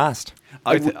colours to the mast?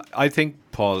 I think,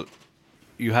 Paul,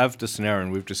 you have the scenario,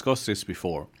 and we've discussed this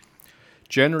before.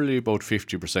 Generally, about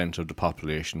 50% of the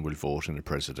population will vote in a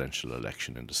presidential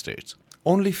election in the States.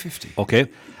 Only 50? Okay.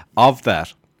 Of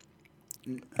that,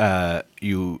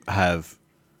 you have,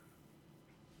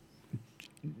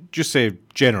 just say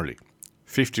generally,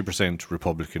 50%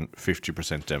 Republican,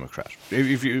 50% Democrat.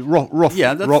 If you roughly.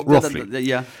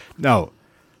 Yeah. Now,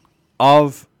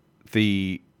 of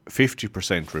the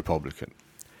 50% Republican,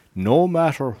 no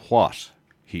matter what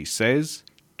he says,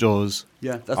 does,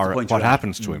 or what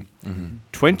happens to him,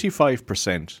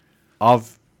 25%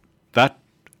 of that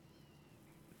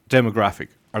demographic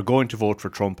are going to vote for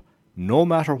Trump no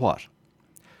matter what.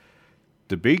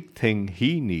 The big thing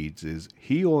he needs is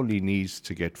he only needs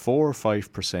to get 4 or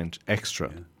 5%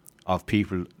 extra of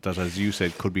people that, as you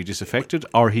said, could be disaffected,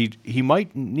 or he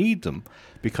might need them,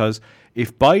 because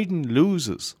if Biden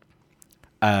loses,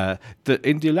 in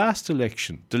the last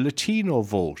election, the Latino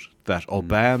vote that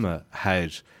Obama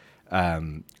had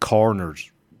cornered,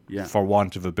 for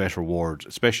want of a better word,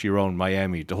 especially around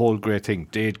Miami, the whole great thing,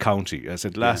 Dade County. I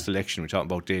said last election, we're talking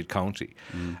about Dade County.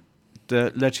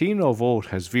 The Latino vote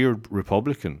has veered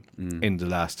Republican in the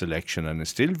last election and is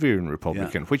still veering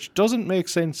Republican, which doesn't make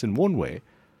sense in one way,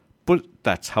 but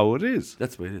that's how it is.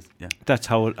 That's the way it is, That's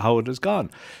how it has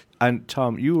gone. And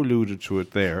Tom, you alluded to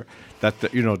it there, that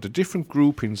the different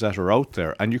groupings that are out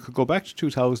there, and you could go back to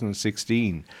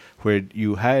 2016, where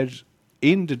you had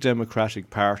in the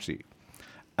Democratic Party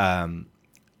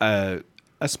a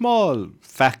small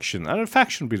faction, and a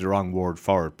faction would be the wrong word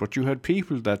for it, but you had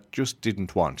people that just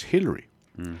didn't want Hillary.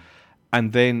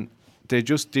 And then they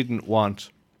just didn't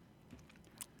want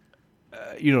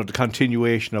the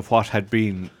continuation of what had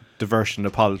been the version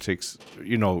of politics,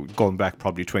 going back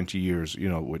probably 20 years,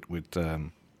 with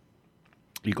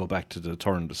you go back to the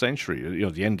turn of the century,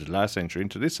 the end of the last century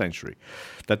into this century,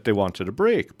 that they wanted a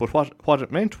break. But what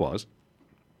it meant was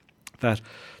that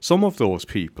some of those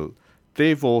people,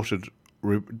 they voted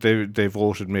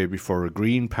maybe for a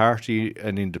Green Party,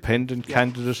 an independent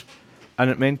candidate, And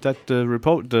it meant that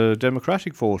the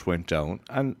Democratic vote went down,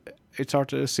 and it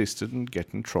sort of assisted in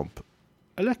getting Trump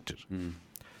elected.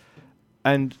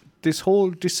 And this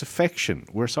whole disaffection,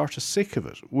 we're sort of sick of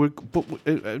it. But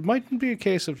it mightn't be a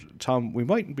case of, Tom, we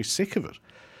mightn't be sick of it.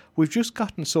 We've just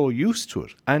gotten so used to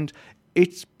it. And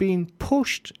it's been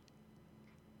pushed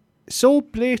so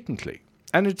blatantly,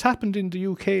 and it's happened in the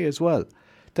UK as well,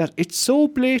 that it's so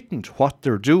blatant what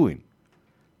they're doing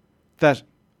that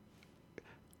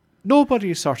nobody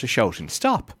is sort of shouting,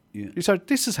 stop. Yeah. You start,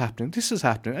 this is happening.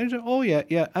 And oh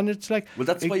yeah, and it's like, well,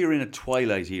 that's why you're in a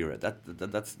twilight era.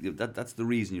 That's the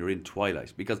reason you're in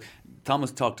twilight, because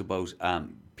Thomas talked about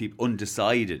people,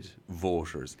 undecided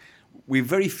voters. We have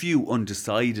very few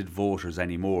undecided voters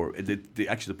anymore.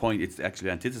 The point, it's actually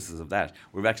antithesis of that.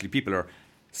 Where actually people are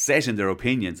set in their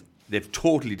opinions. They've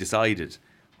totally decided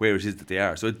where it is that they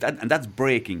are. So that's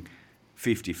breaking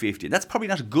 50-50. That's probably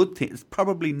not a good thing. It's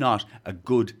probably not a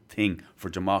good thing for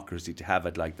democracy to have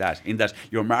it like that, in that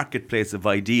your marketplace of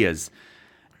ideas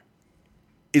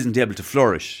isn't able to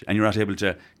flourish and you're not able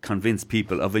to convince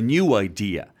people of a new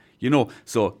idea.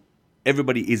 So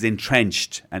everybody is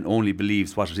entrenched and only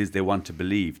believes what it is they want to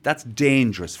believe. That's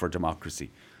dangerous for democracy.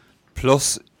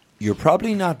 Plus, you're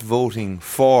probably not voting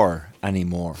for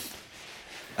anymore.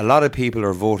 A lot of people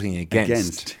are voting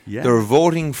against. Yeah. They're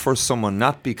voting for someone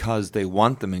not because they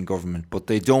want them in government, but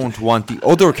they don't want the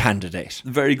other candidate.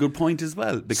 Very good point as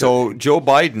well. So Joe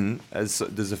Biden,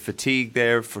 there's a fatigue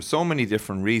there for so many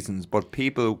different reasons, but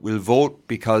people will vote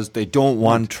because they don't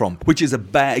want Trump. Which is a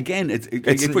bad, again,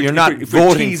 you're not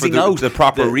voting for the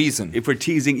proper reason. If we're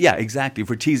teasing, yeah, exactly. If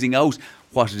we're teasing out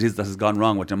what it is that has gone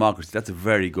wrong with democracy, that's a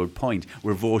very good point.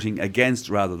 We're voting against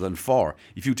rather than for.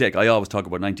 If you take, I always talk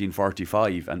about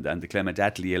 1945 and the Clement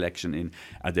Attlee election in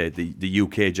the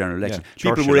UK general election.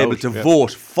 Yeah, people were able to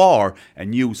vote for a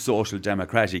new social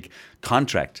democratic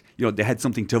contract. They had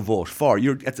something to vote for.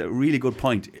 That's a really good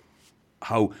point,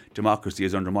 how democracy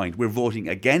is undermined. We're voting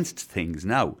against things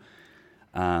now,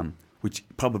 which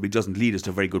probably doesn't lead us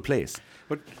to a very good place.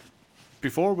 But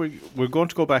before we're going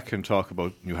to go back and talk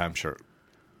about New Hampshire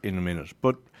in a minute,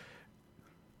 but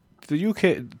the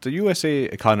USA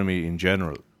economy in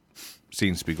general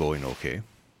seems to be going okay.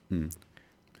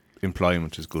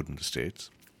 Employment is good in the States.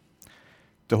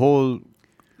 The whole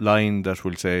line that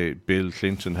we'll say Bill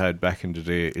Clinton had back in the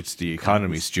day, it's the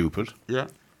economy stupid. Yeah.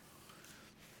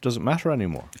 Doesn't matter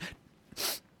anymore.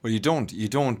 Well, you don't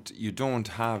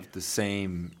have the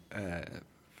same.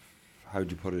 How do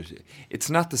you put it? It's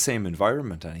not the same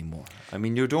environment anymore. I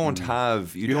mean, you don't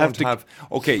have. You had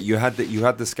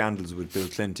the scandals with Bill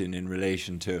Clinton in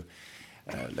relation to,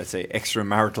 let's say,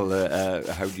 extramarital.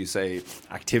 How do you say,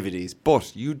 activities?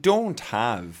 But you don't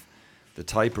have the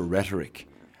type of rhetoric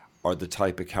or the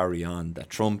type of carry on that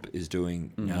Trump is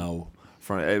doing now.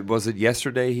 Was it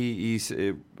yesterday? He's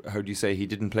how do you say, he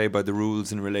didn't play by the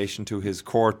rules in relation to his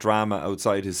court drama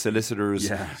outside his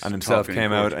solicitors, and himself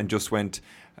came out and just went,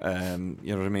 you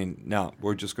know what I mean? No,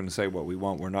 we're just going to say what we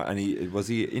want. We're not. And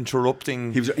he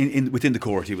interrupting? He was within the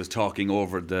court. He was talking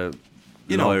over the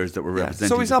lawyers that were representing.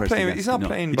 So he's not playing. He's not No,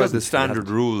 playing he by doesn't. the standard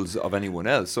rules of anyone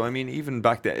else. So I mean, even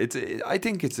back then, I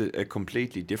think it's a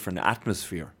completely different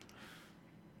atmosphere.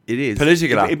 It is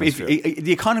political atmosphere.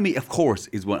 The economy, of course,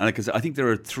 is one. Because I think there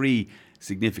are three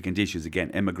significant issues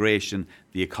again: immigration,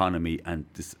 the economy, and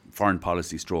this foreign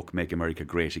policy stroke make America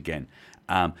great again.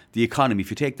 The economy, if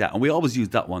you take that, and we always use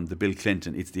that one, the Bill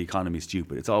Clinton, it's the economy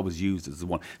stupid. It's always used as the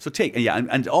one. So take,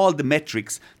 and all the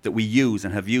metrics that we use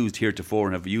and have used heretofore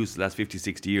and have used the last 50,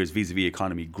 60 years vis-a-vis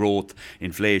economy, growth,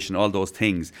 inflation, all those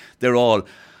things, they're all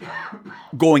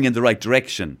going in the right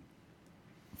direction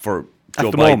for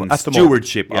Joe Biden's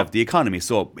stewardship of the economy.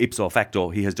 So ipso facto,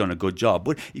 he has done a good job.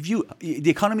 But the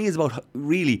economy is about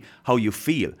really how you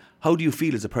feel. How do you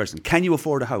feel as a person? Can you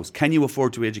afford a house? Can you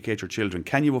afford to educate your children?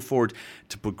 Can you afford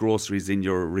to put groceries in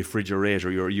your refrigerator?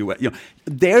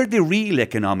 They're the real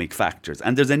economic factors,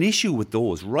 and there's an issue with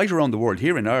those right around the world.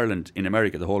 Here in Ireland, in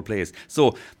America, the whole place.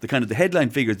 So the kind of the headline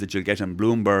figures that you'll get on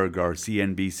Bloomberg or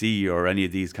CNBC or any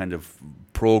of these kind of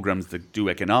programs that do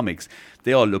economics,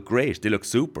 they all look great. They look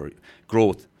super.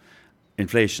 Growth,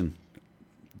 inflation,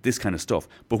 this kind of stuff.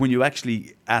 But when you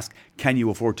actually ask, can you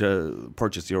afford to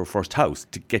purchase your first house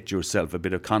to get yourself a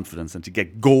bit of confidence and to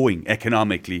get going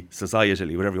economically,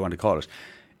 societally, whatever you want to call it,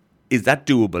 is that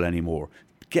doable anymore?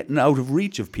 Getting out of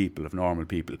reach of people, of normal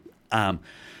people. How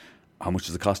much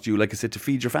does it cost you, like I said, to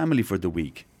feed your family for the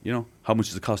week? How much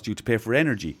does it cost you to pay for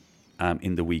energy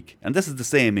in the week? And this is the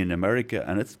same in America,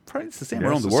 and it's the same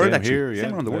around the world, actually.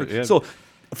 Same around the world. So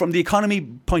from the economy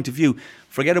point of view,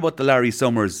 forget about the Larry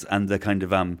Summers and the kind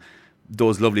of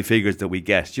those lovely figures that we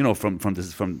get, you know, from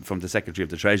the Secretary of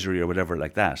the Treasury or whatever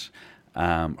like that,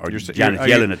 or Janet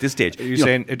Yellen at this stage. Are you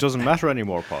saying it doesn't matter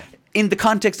anymore, Paul? In the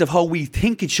context of how we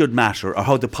think it should matter, or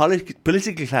how the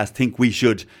political class think we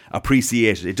should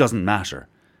appreciate it, it doesn't matter.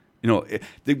 You know,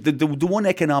 the one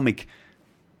economic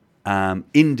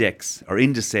index or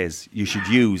indices you should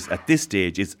use at this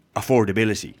stage is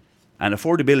affordability. And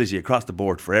affordability across the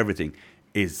board for everything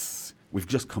is, we've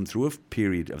just come through a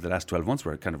period of the last 12 months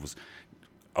where it kind of was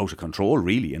out of control,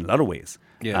 really, in a lot of ways.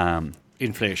 Yeah.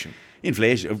 Inflation,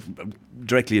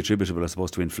 directly attributable, I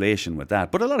suppose, to inflation with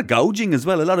that. But a lot of gouging as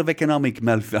well, a lot of economic,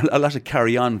 a lot of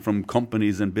carry on from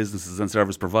companies and businesses and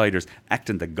service providers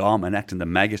acting the gom and acting the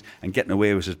maggot and getting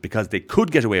away with it because they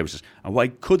could get away with it. And why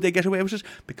could they get away with it?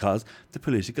 Because the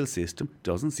political system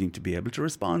doesn't seem to be able to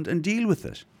respond and deal with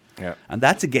it. Yeah. And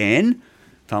that's, again,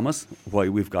 Thomas, why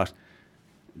we've got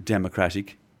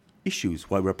democratic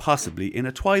issues, why we're possibly in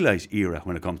a twilight era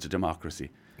when it comes to democracy.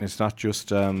 It's not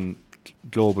just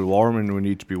global warming we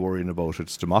need to be worrying about,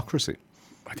 it's democracy.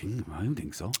 I don't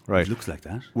think so. Right. It looks like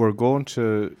that. We're going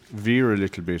to veer a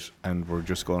little bit, and we're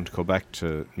just going to go back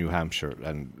to New Hampshire,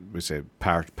 and we say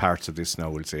parts of this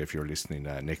now. We'll say if you're listening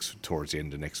towards the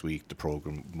end of next week, the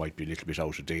program might be a little bit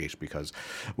out of date because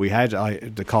we had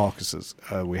the caucuses,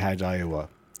 we had Iowa,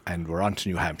 and we're on to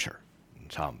New Hampshire.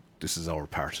 Tom, this is our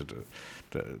part of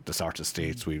the sort of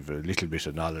states we've a little bit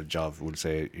of knowledge of. We'll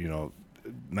say, you know,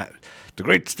 the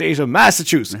great state of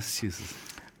Massachusetts.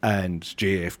 And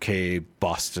JFK,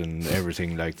 Boston,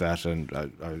 everything like that. And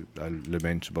I'll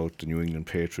lament about the New England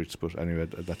Patriots, but anyway,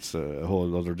 that's a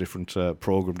whole other different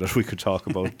program that we could talk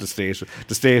about the state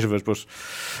of it. But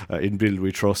in Bill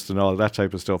we trust and all that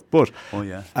type of stuff. But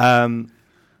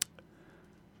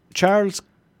Charles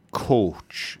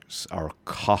Koch, or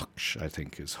Koch, I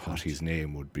think is what his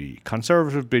name would be,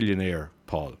 conservative billionaire,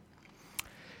 Paul.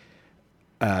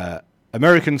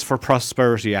 Americans for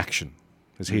Prosperity Action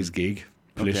is his gig,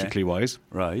 politically wise.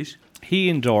 Right. He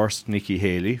endorsed Nikki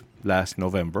Haley last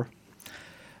November,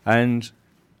 and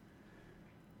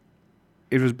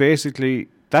it was basically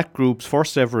that group's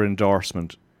first ever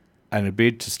endorsement and a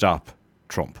bid to stop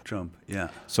Trump. Yeah.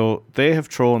 So they have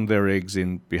thrown their eggs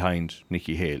in behind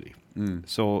Nikki Haley.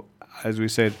 So, as we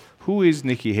said, who is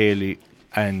Nikki Haley?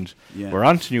 And we're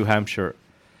on to New Hampshire,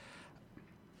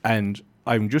 and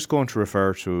I'm just going to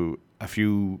refer to a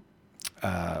few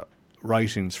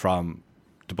writings from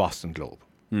the Boston Globe,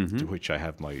 to which I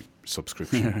have my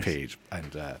subscription page,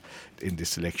 and in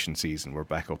this election season we're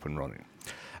back up and running.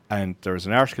 And there's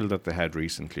an article that they had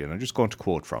recently, and I'm just going to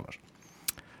quote from it.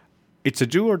 It's a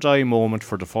do-or-die moment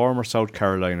for the former South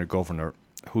Carolina governor,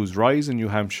 whose rise in New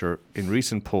Hampshire in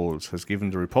recent polls has given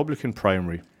the Republican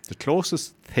primary the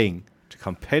closest thing to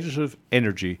competitive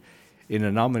energy in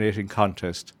a nominating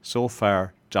contest so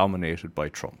far dominated by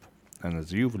Trump. And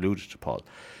as you've alluded to, Paul,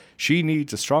 she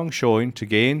needs a strong showing to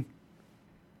gain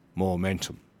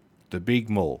momentum, the big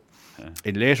mo,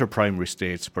 in later primary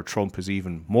states where Trump is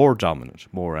even more dominant,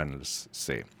 more analysts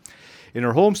say. In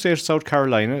her home state of South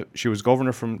Carolina, she was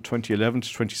governor from 2011 to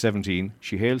 2017.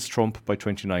 She hails Trump by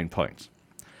 29 points.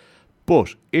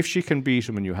 But if she can beat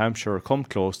him in New Hampshire or come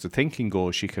close, the thinking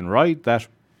goes she can ride that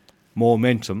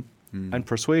momentum and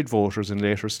persuade voters in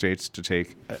later states to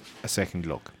take a second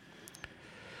look.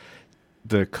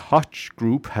 The Koch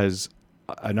group has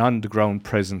an on-the-ground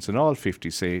presence in all 50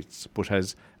 states, but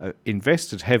has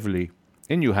invested heavily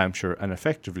in New Hampshire and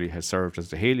effectively has served as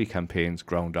the Haley campaign's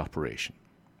ground operation.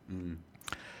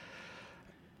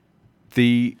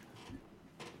 The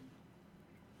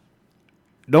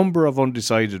number of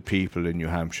undecided people in New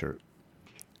Hampshire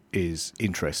is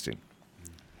interesting,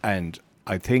 and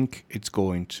I think it's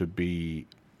going to be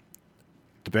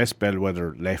the best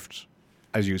bellwether left.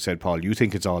 As you said, Paul, you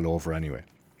think it's all over anyway.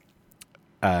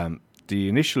 The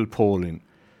initial polling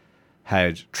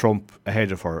had Trump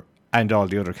ahead of her and all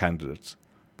the other candidates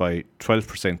by 12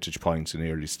 percentage points in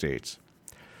early states.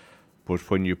 But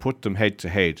when you put them head to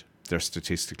head, they're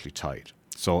statistically tied.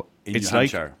 So it's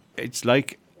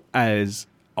like as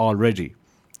already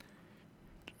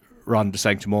Ron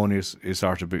DeSanctimonious is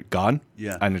sort of gone,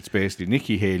 and it's basically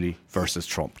Nikki Haley versus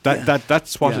Trump.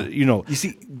 That's what you know. You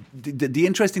see, the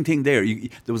interesting thing there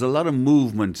was a lot of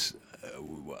movement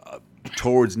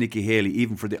towards Nikki Haley,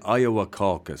 even for the Iowa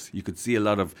caucus. You could see a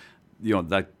lot of,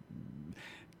 that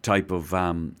type of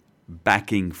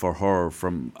backing for her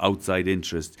from outside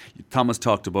interest. Thomas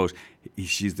talked about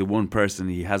she's the one person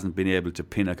he hasn't been able to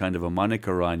pin a kind of a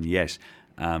moniker on yet.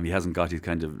 He hasn't got his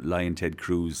kind of Lion Ted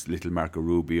Cruz, little Marco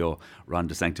Rubio, Ron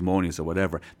DeSanctimonious or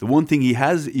whatever. The one thing he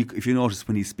has, if you notice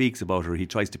when he speaks about her, he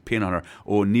tries to pin on her,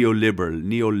 neoliberal.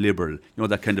 You know,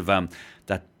 that kind of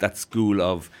that school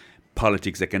of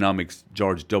politics, economics,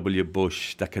 George W.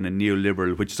 Bush, that kind of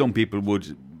neoliberal, which some people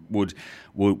would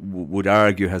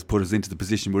argue has put us into the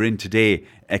position we're in today,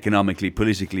 economically,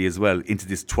 politically as well, into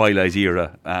this twilight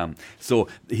era. So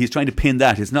he's trying to pin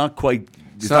that. It's not quite.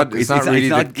 It's not really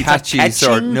the catchy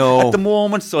sort. No, at the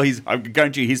moment. So I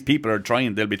guarantee his people are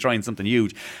trying. They'll be trying something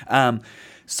huge.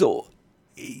 So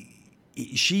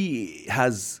she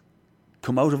has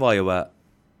come out of Iowa.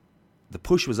 The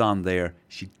push was on there.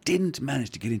 She didn't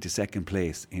manage to get into second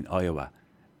place in Iowa.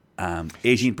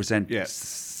 18%. Yeah.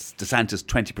 DeSantis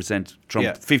 20%, Trump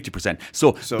 50%.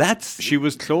 So that's she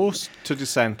was close to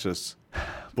DeSantis,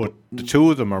 but the two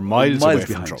of them are miles away behind.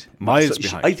 from Trump. Miles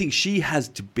behind. I think she has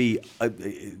to be. I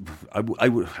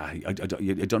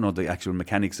don't know the actual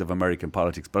mechanics of American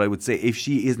politics, but I would say if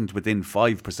she isn't within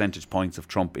 5 percentage points of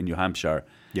Trump in New Hampshire,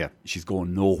 she's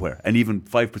going nowhere. And even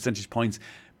 5 percentage points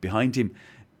behind him,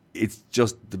 it's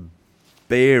just the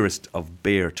barest of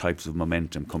bare types of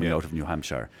momentum coming out of New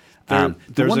Hampshire.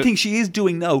 The one thing she is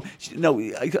doing now,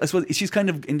 I suppose she's kind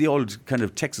of in the old kind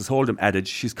of Texas Hold'em adage,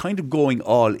 she's kind of going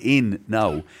all in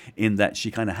now, in that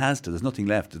she kind of has to. There's nothing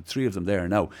left. The three of them there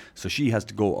now. So she has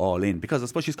to go all in, because I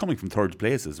suppose she's coming from third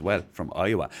place as well, from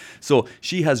Iowa. So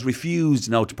she has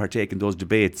refused now to partake in those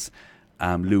debates,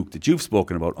 Luke, that you've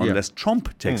spoken about, unless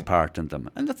Trump takes part in them,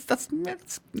 and that's not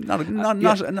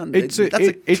it's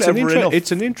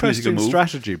an interesting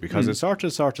strategy, because it's sort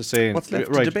of saying, what's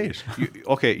left to debate? You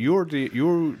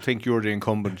think you're the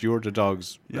incumbent, you're the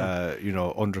dog's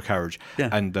undercarriage,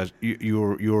 and that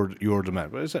you're the man.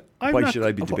 But why should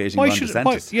I be debating Ron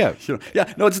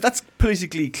DeSantis? That's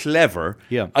politically clever.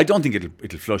 I don't think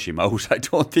it'll flush him out. I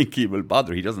don't think he will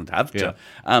bother. He doesn't have to.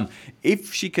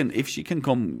 If she can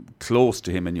come close to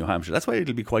him in New Hampshire, that's why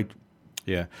it'll be quite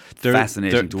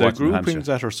fascinating to watch. The groupings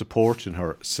that are supporting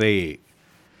her say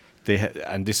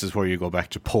and this is where you go back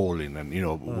to polling, and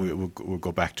we'll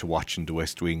go back to watching The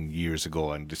West Wing years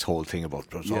ago, and this whole thing about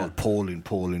polling.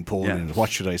 What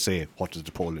should I say? What does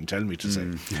the polling tell me to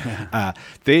say?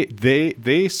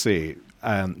 They say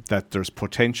that there's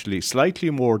potentially slightly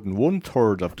more than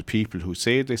 1/3 of the people who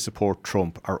say they support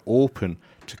Trump are open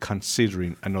to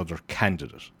considering another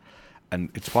candidate. And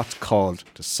it's what's called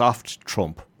the soft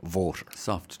Trump voter.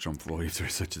 Soft Trump voter, if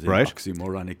there's such a thing. Right?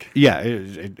 Oxymoronic. Yeah,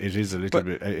 it is a little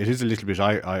bit. It is a little bit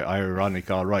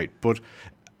ironic, all right. But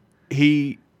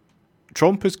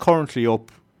Trump is currently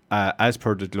up, as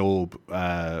per the Globe,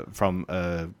 from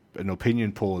an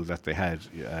opinion poll that they had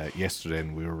yesterday,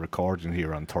 and we were recording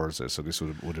here on Thursday, so this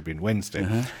would have been Wednesday.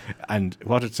 And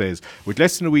what it says: with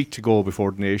less than a week to go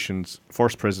before the nation's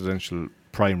first presidential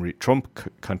primary, Trump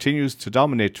continues to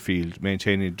dominate the field,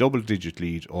 maintaining a double-digit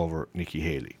lead over Nikki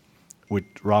Haley, with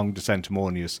Ron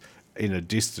DeSanctimonious in a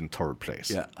distant third place.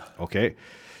 Yeah. Okay?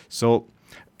 So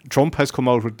Trump has come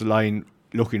out with the line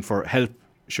looking for help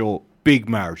show big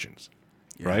margins,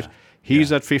 right?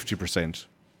 He's at 50%,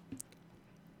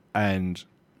 and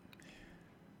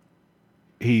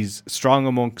he's strong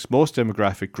amongst most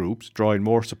demographic groups, drawing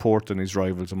more support than his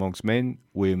rivals amongst men,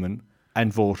 women,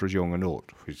 and voters young and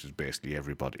old, which is basically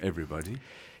everybody.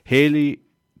 Haley,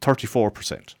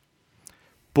 34%.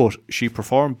 But she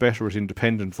performed better with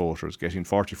independent voters, getting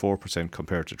 44%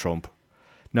 compared to Trump.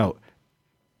 Now,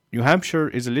 New Hampshire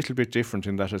is a little bit different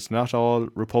in that it's not all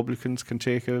Republicans can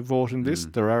take a vote in this.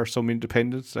 There are some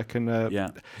independents that can,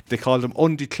 they call them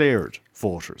undeclared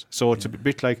voters. So it's a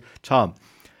bit like, Tom,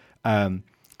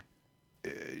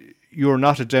 you're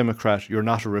not a Democrat, you're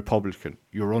not a Republican,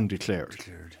 you're undeclared.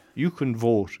 You can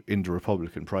vote in the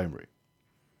Republican primary.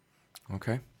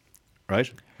 Okay. Right?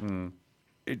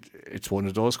 It's one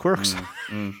of those quirks.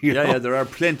 There are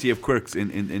plenty of quirks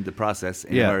in the process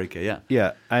in America,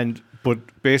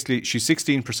 but basically she's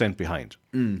 16% behind.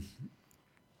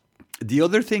 The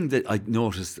other thing that I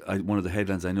noticed, one of the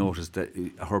headlines I noticed that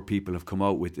her people have come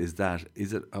out with is that,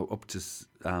 up to,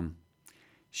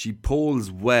 she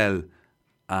polls well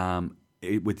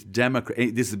with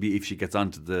Democrat. This would be if she gets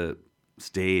onto the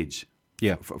stage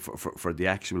for the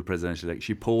actual presidential election.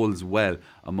 She polls well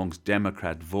amongst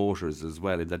Democrat voters as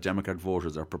well, and that Democrat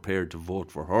voters are prepared to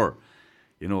vote for her,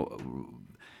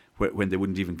 when they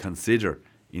wouldn't even consider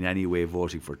in any way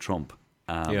voting for Trump.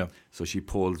 So she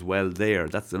polls well there.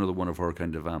 That's another one of her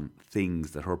kind of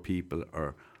things that her people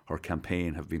or her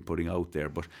campaign have been putting out there.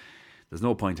 But there's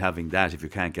no point having that if you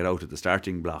can't get out of the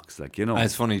starting blocks.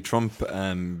 It's funny, Trump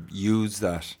used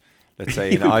that, let's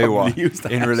say, in Iowa,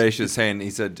 in relation to saying, he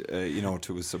said,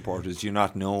 to his supporters, do you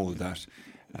not know that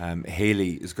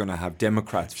Haley is going to have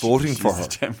Democrats voting for her.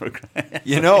 She's a Democrat.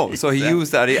 You know, so he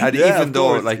used that, and Yeah, even of though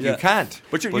course, like yeah. you can't.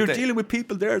 But you're they- dealing with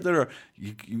people there that are.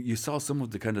 You saw some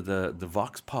of the kind of the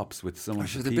vox pops with some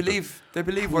of the they people.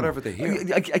 believe whatever they hear.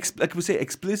 Like we say,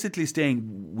 explicitly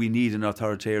saying we need an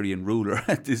authoritarian ruler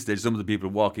at this stage. Some of the people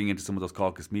walking into some of those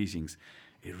caucus meetings,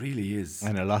 it really is.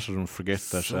 And a lot of them forget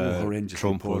that So horrendously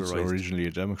Trump was polarised. originally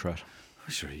a Democrat.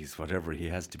 Sure, he's whatever he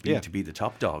has to be Yeah. to be the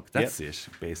top dog. That's it,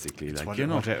 basically. It's Like, you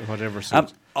know, whatever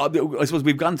suits. I suppose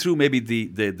we've gone through maybe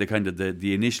the kind of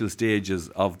the initial stages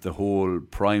of the whole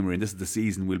primary, and this is the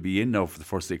season we'll be in now for the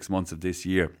first 6 months of this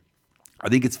year. I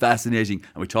think it's fascinating,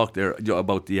 and we talked there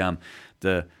about the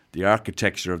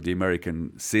architecture of the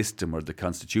American system or the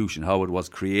Constitution, how it was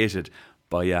created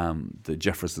by the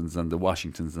Jeffersons and the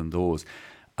Washingtons and those.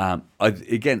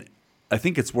 I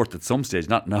think it's worth at some stage,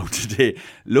 not now today,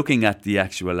 looking at the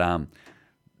actual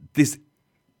this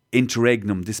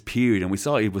interregnum, this period, and we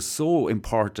saw it was so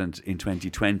important in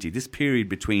 2020. This period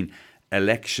between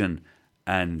election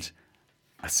and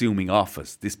assuming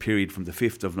office, this period from the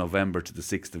 5th of November to the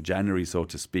 6th of January, so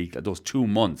to speak, those 2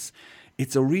 months,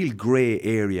 it's a real grey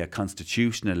area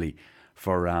constitutionally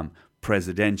for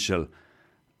presidential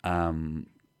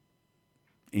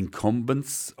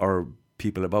incumbents or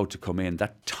people about to come in.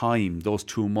 That time, those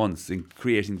 2 months in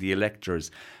creating the electors,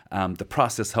 the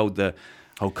process, how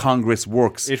Congress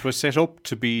works. It was set up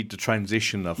to be the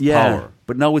transition of power.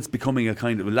 But now it's becoming a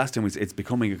kind of, last time it's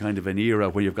becoming a kind of an era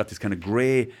where you've got this kind of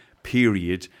grey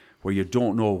period where you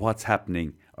don't know what's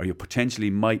happening, or you potentially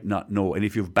might not know. And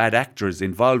if you have bad actors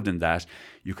involved in that,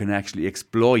 you can actually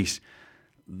exploit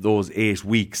those 8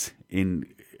 weeks in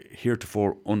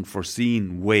heretofore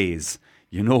unforeseen ways,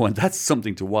 you know, and that's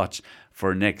something to watch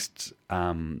for next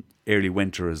early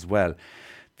winter as well.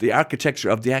 The architecture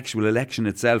of the actual election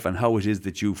itself and how it is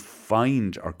that you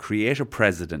find or create a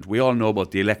president. We all know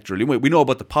about the electoral. We know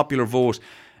about the popular vote,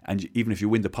 and even if you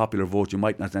win the popular vote, you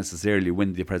might not necessarily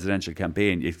win the presidential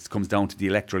campaign. It comes down to the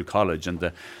electoral college and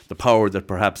the power that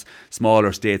perhaps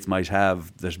smaller states might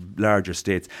have, that larger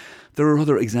states. There are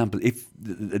other examples. I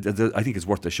think it's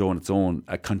worth a show on its own.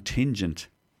 A contingent.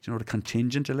 Do you know what a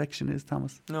contingent election is,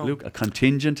 Thomas? No. Luke, a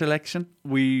contingent election?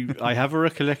 I have a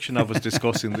recollection of us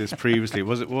discussing this previously.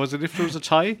 Was it if there was a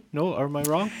tie? No, or am I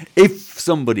wrong? If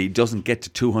somebody doesn't get to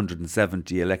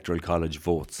 270 electoral college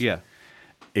votes, Yeah.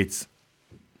 it's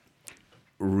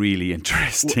really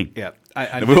interesting. Yeah.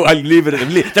 I'll leave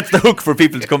it. That's the hook for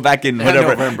people to come back in whatever.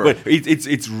 November. But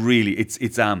it's really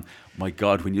my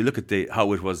God, when you look at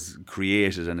how it was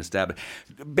created and established,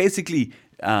 basically.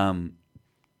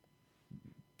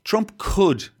 Trump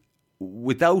could,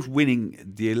 without winning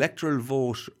the electoral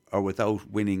vote or without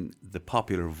winning the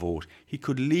popular vote, he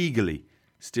could legally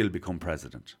still become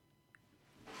president.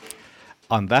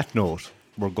 On that note,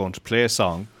 we're going to play a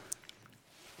song,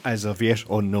 as of yet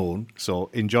unknown. So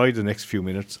enjoy the next few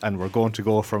minutes, and we're going to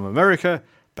go from America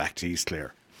back to East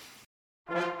Clare.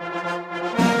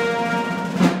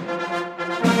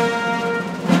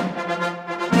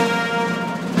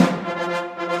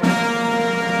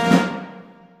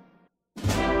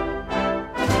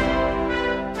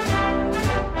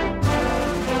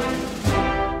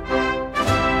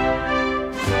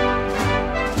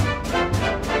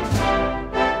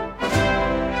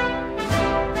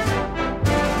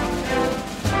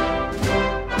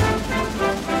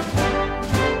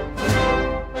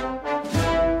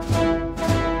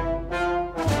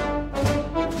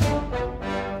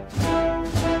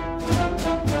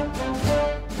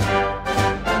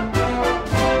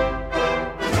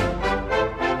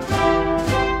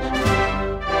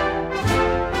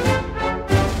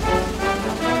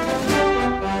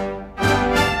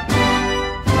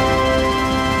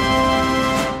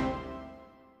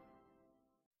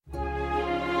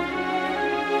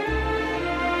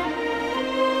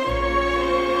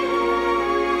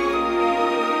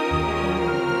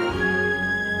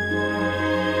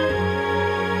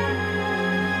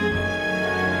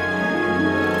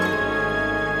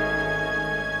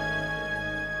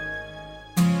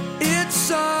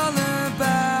 It's all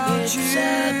about you.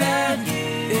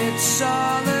 It's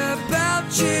all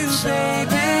about you, baby.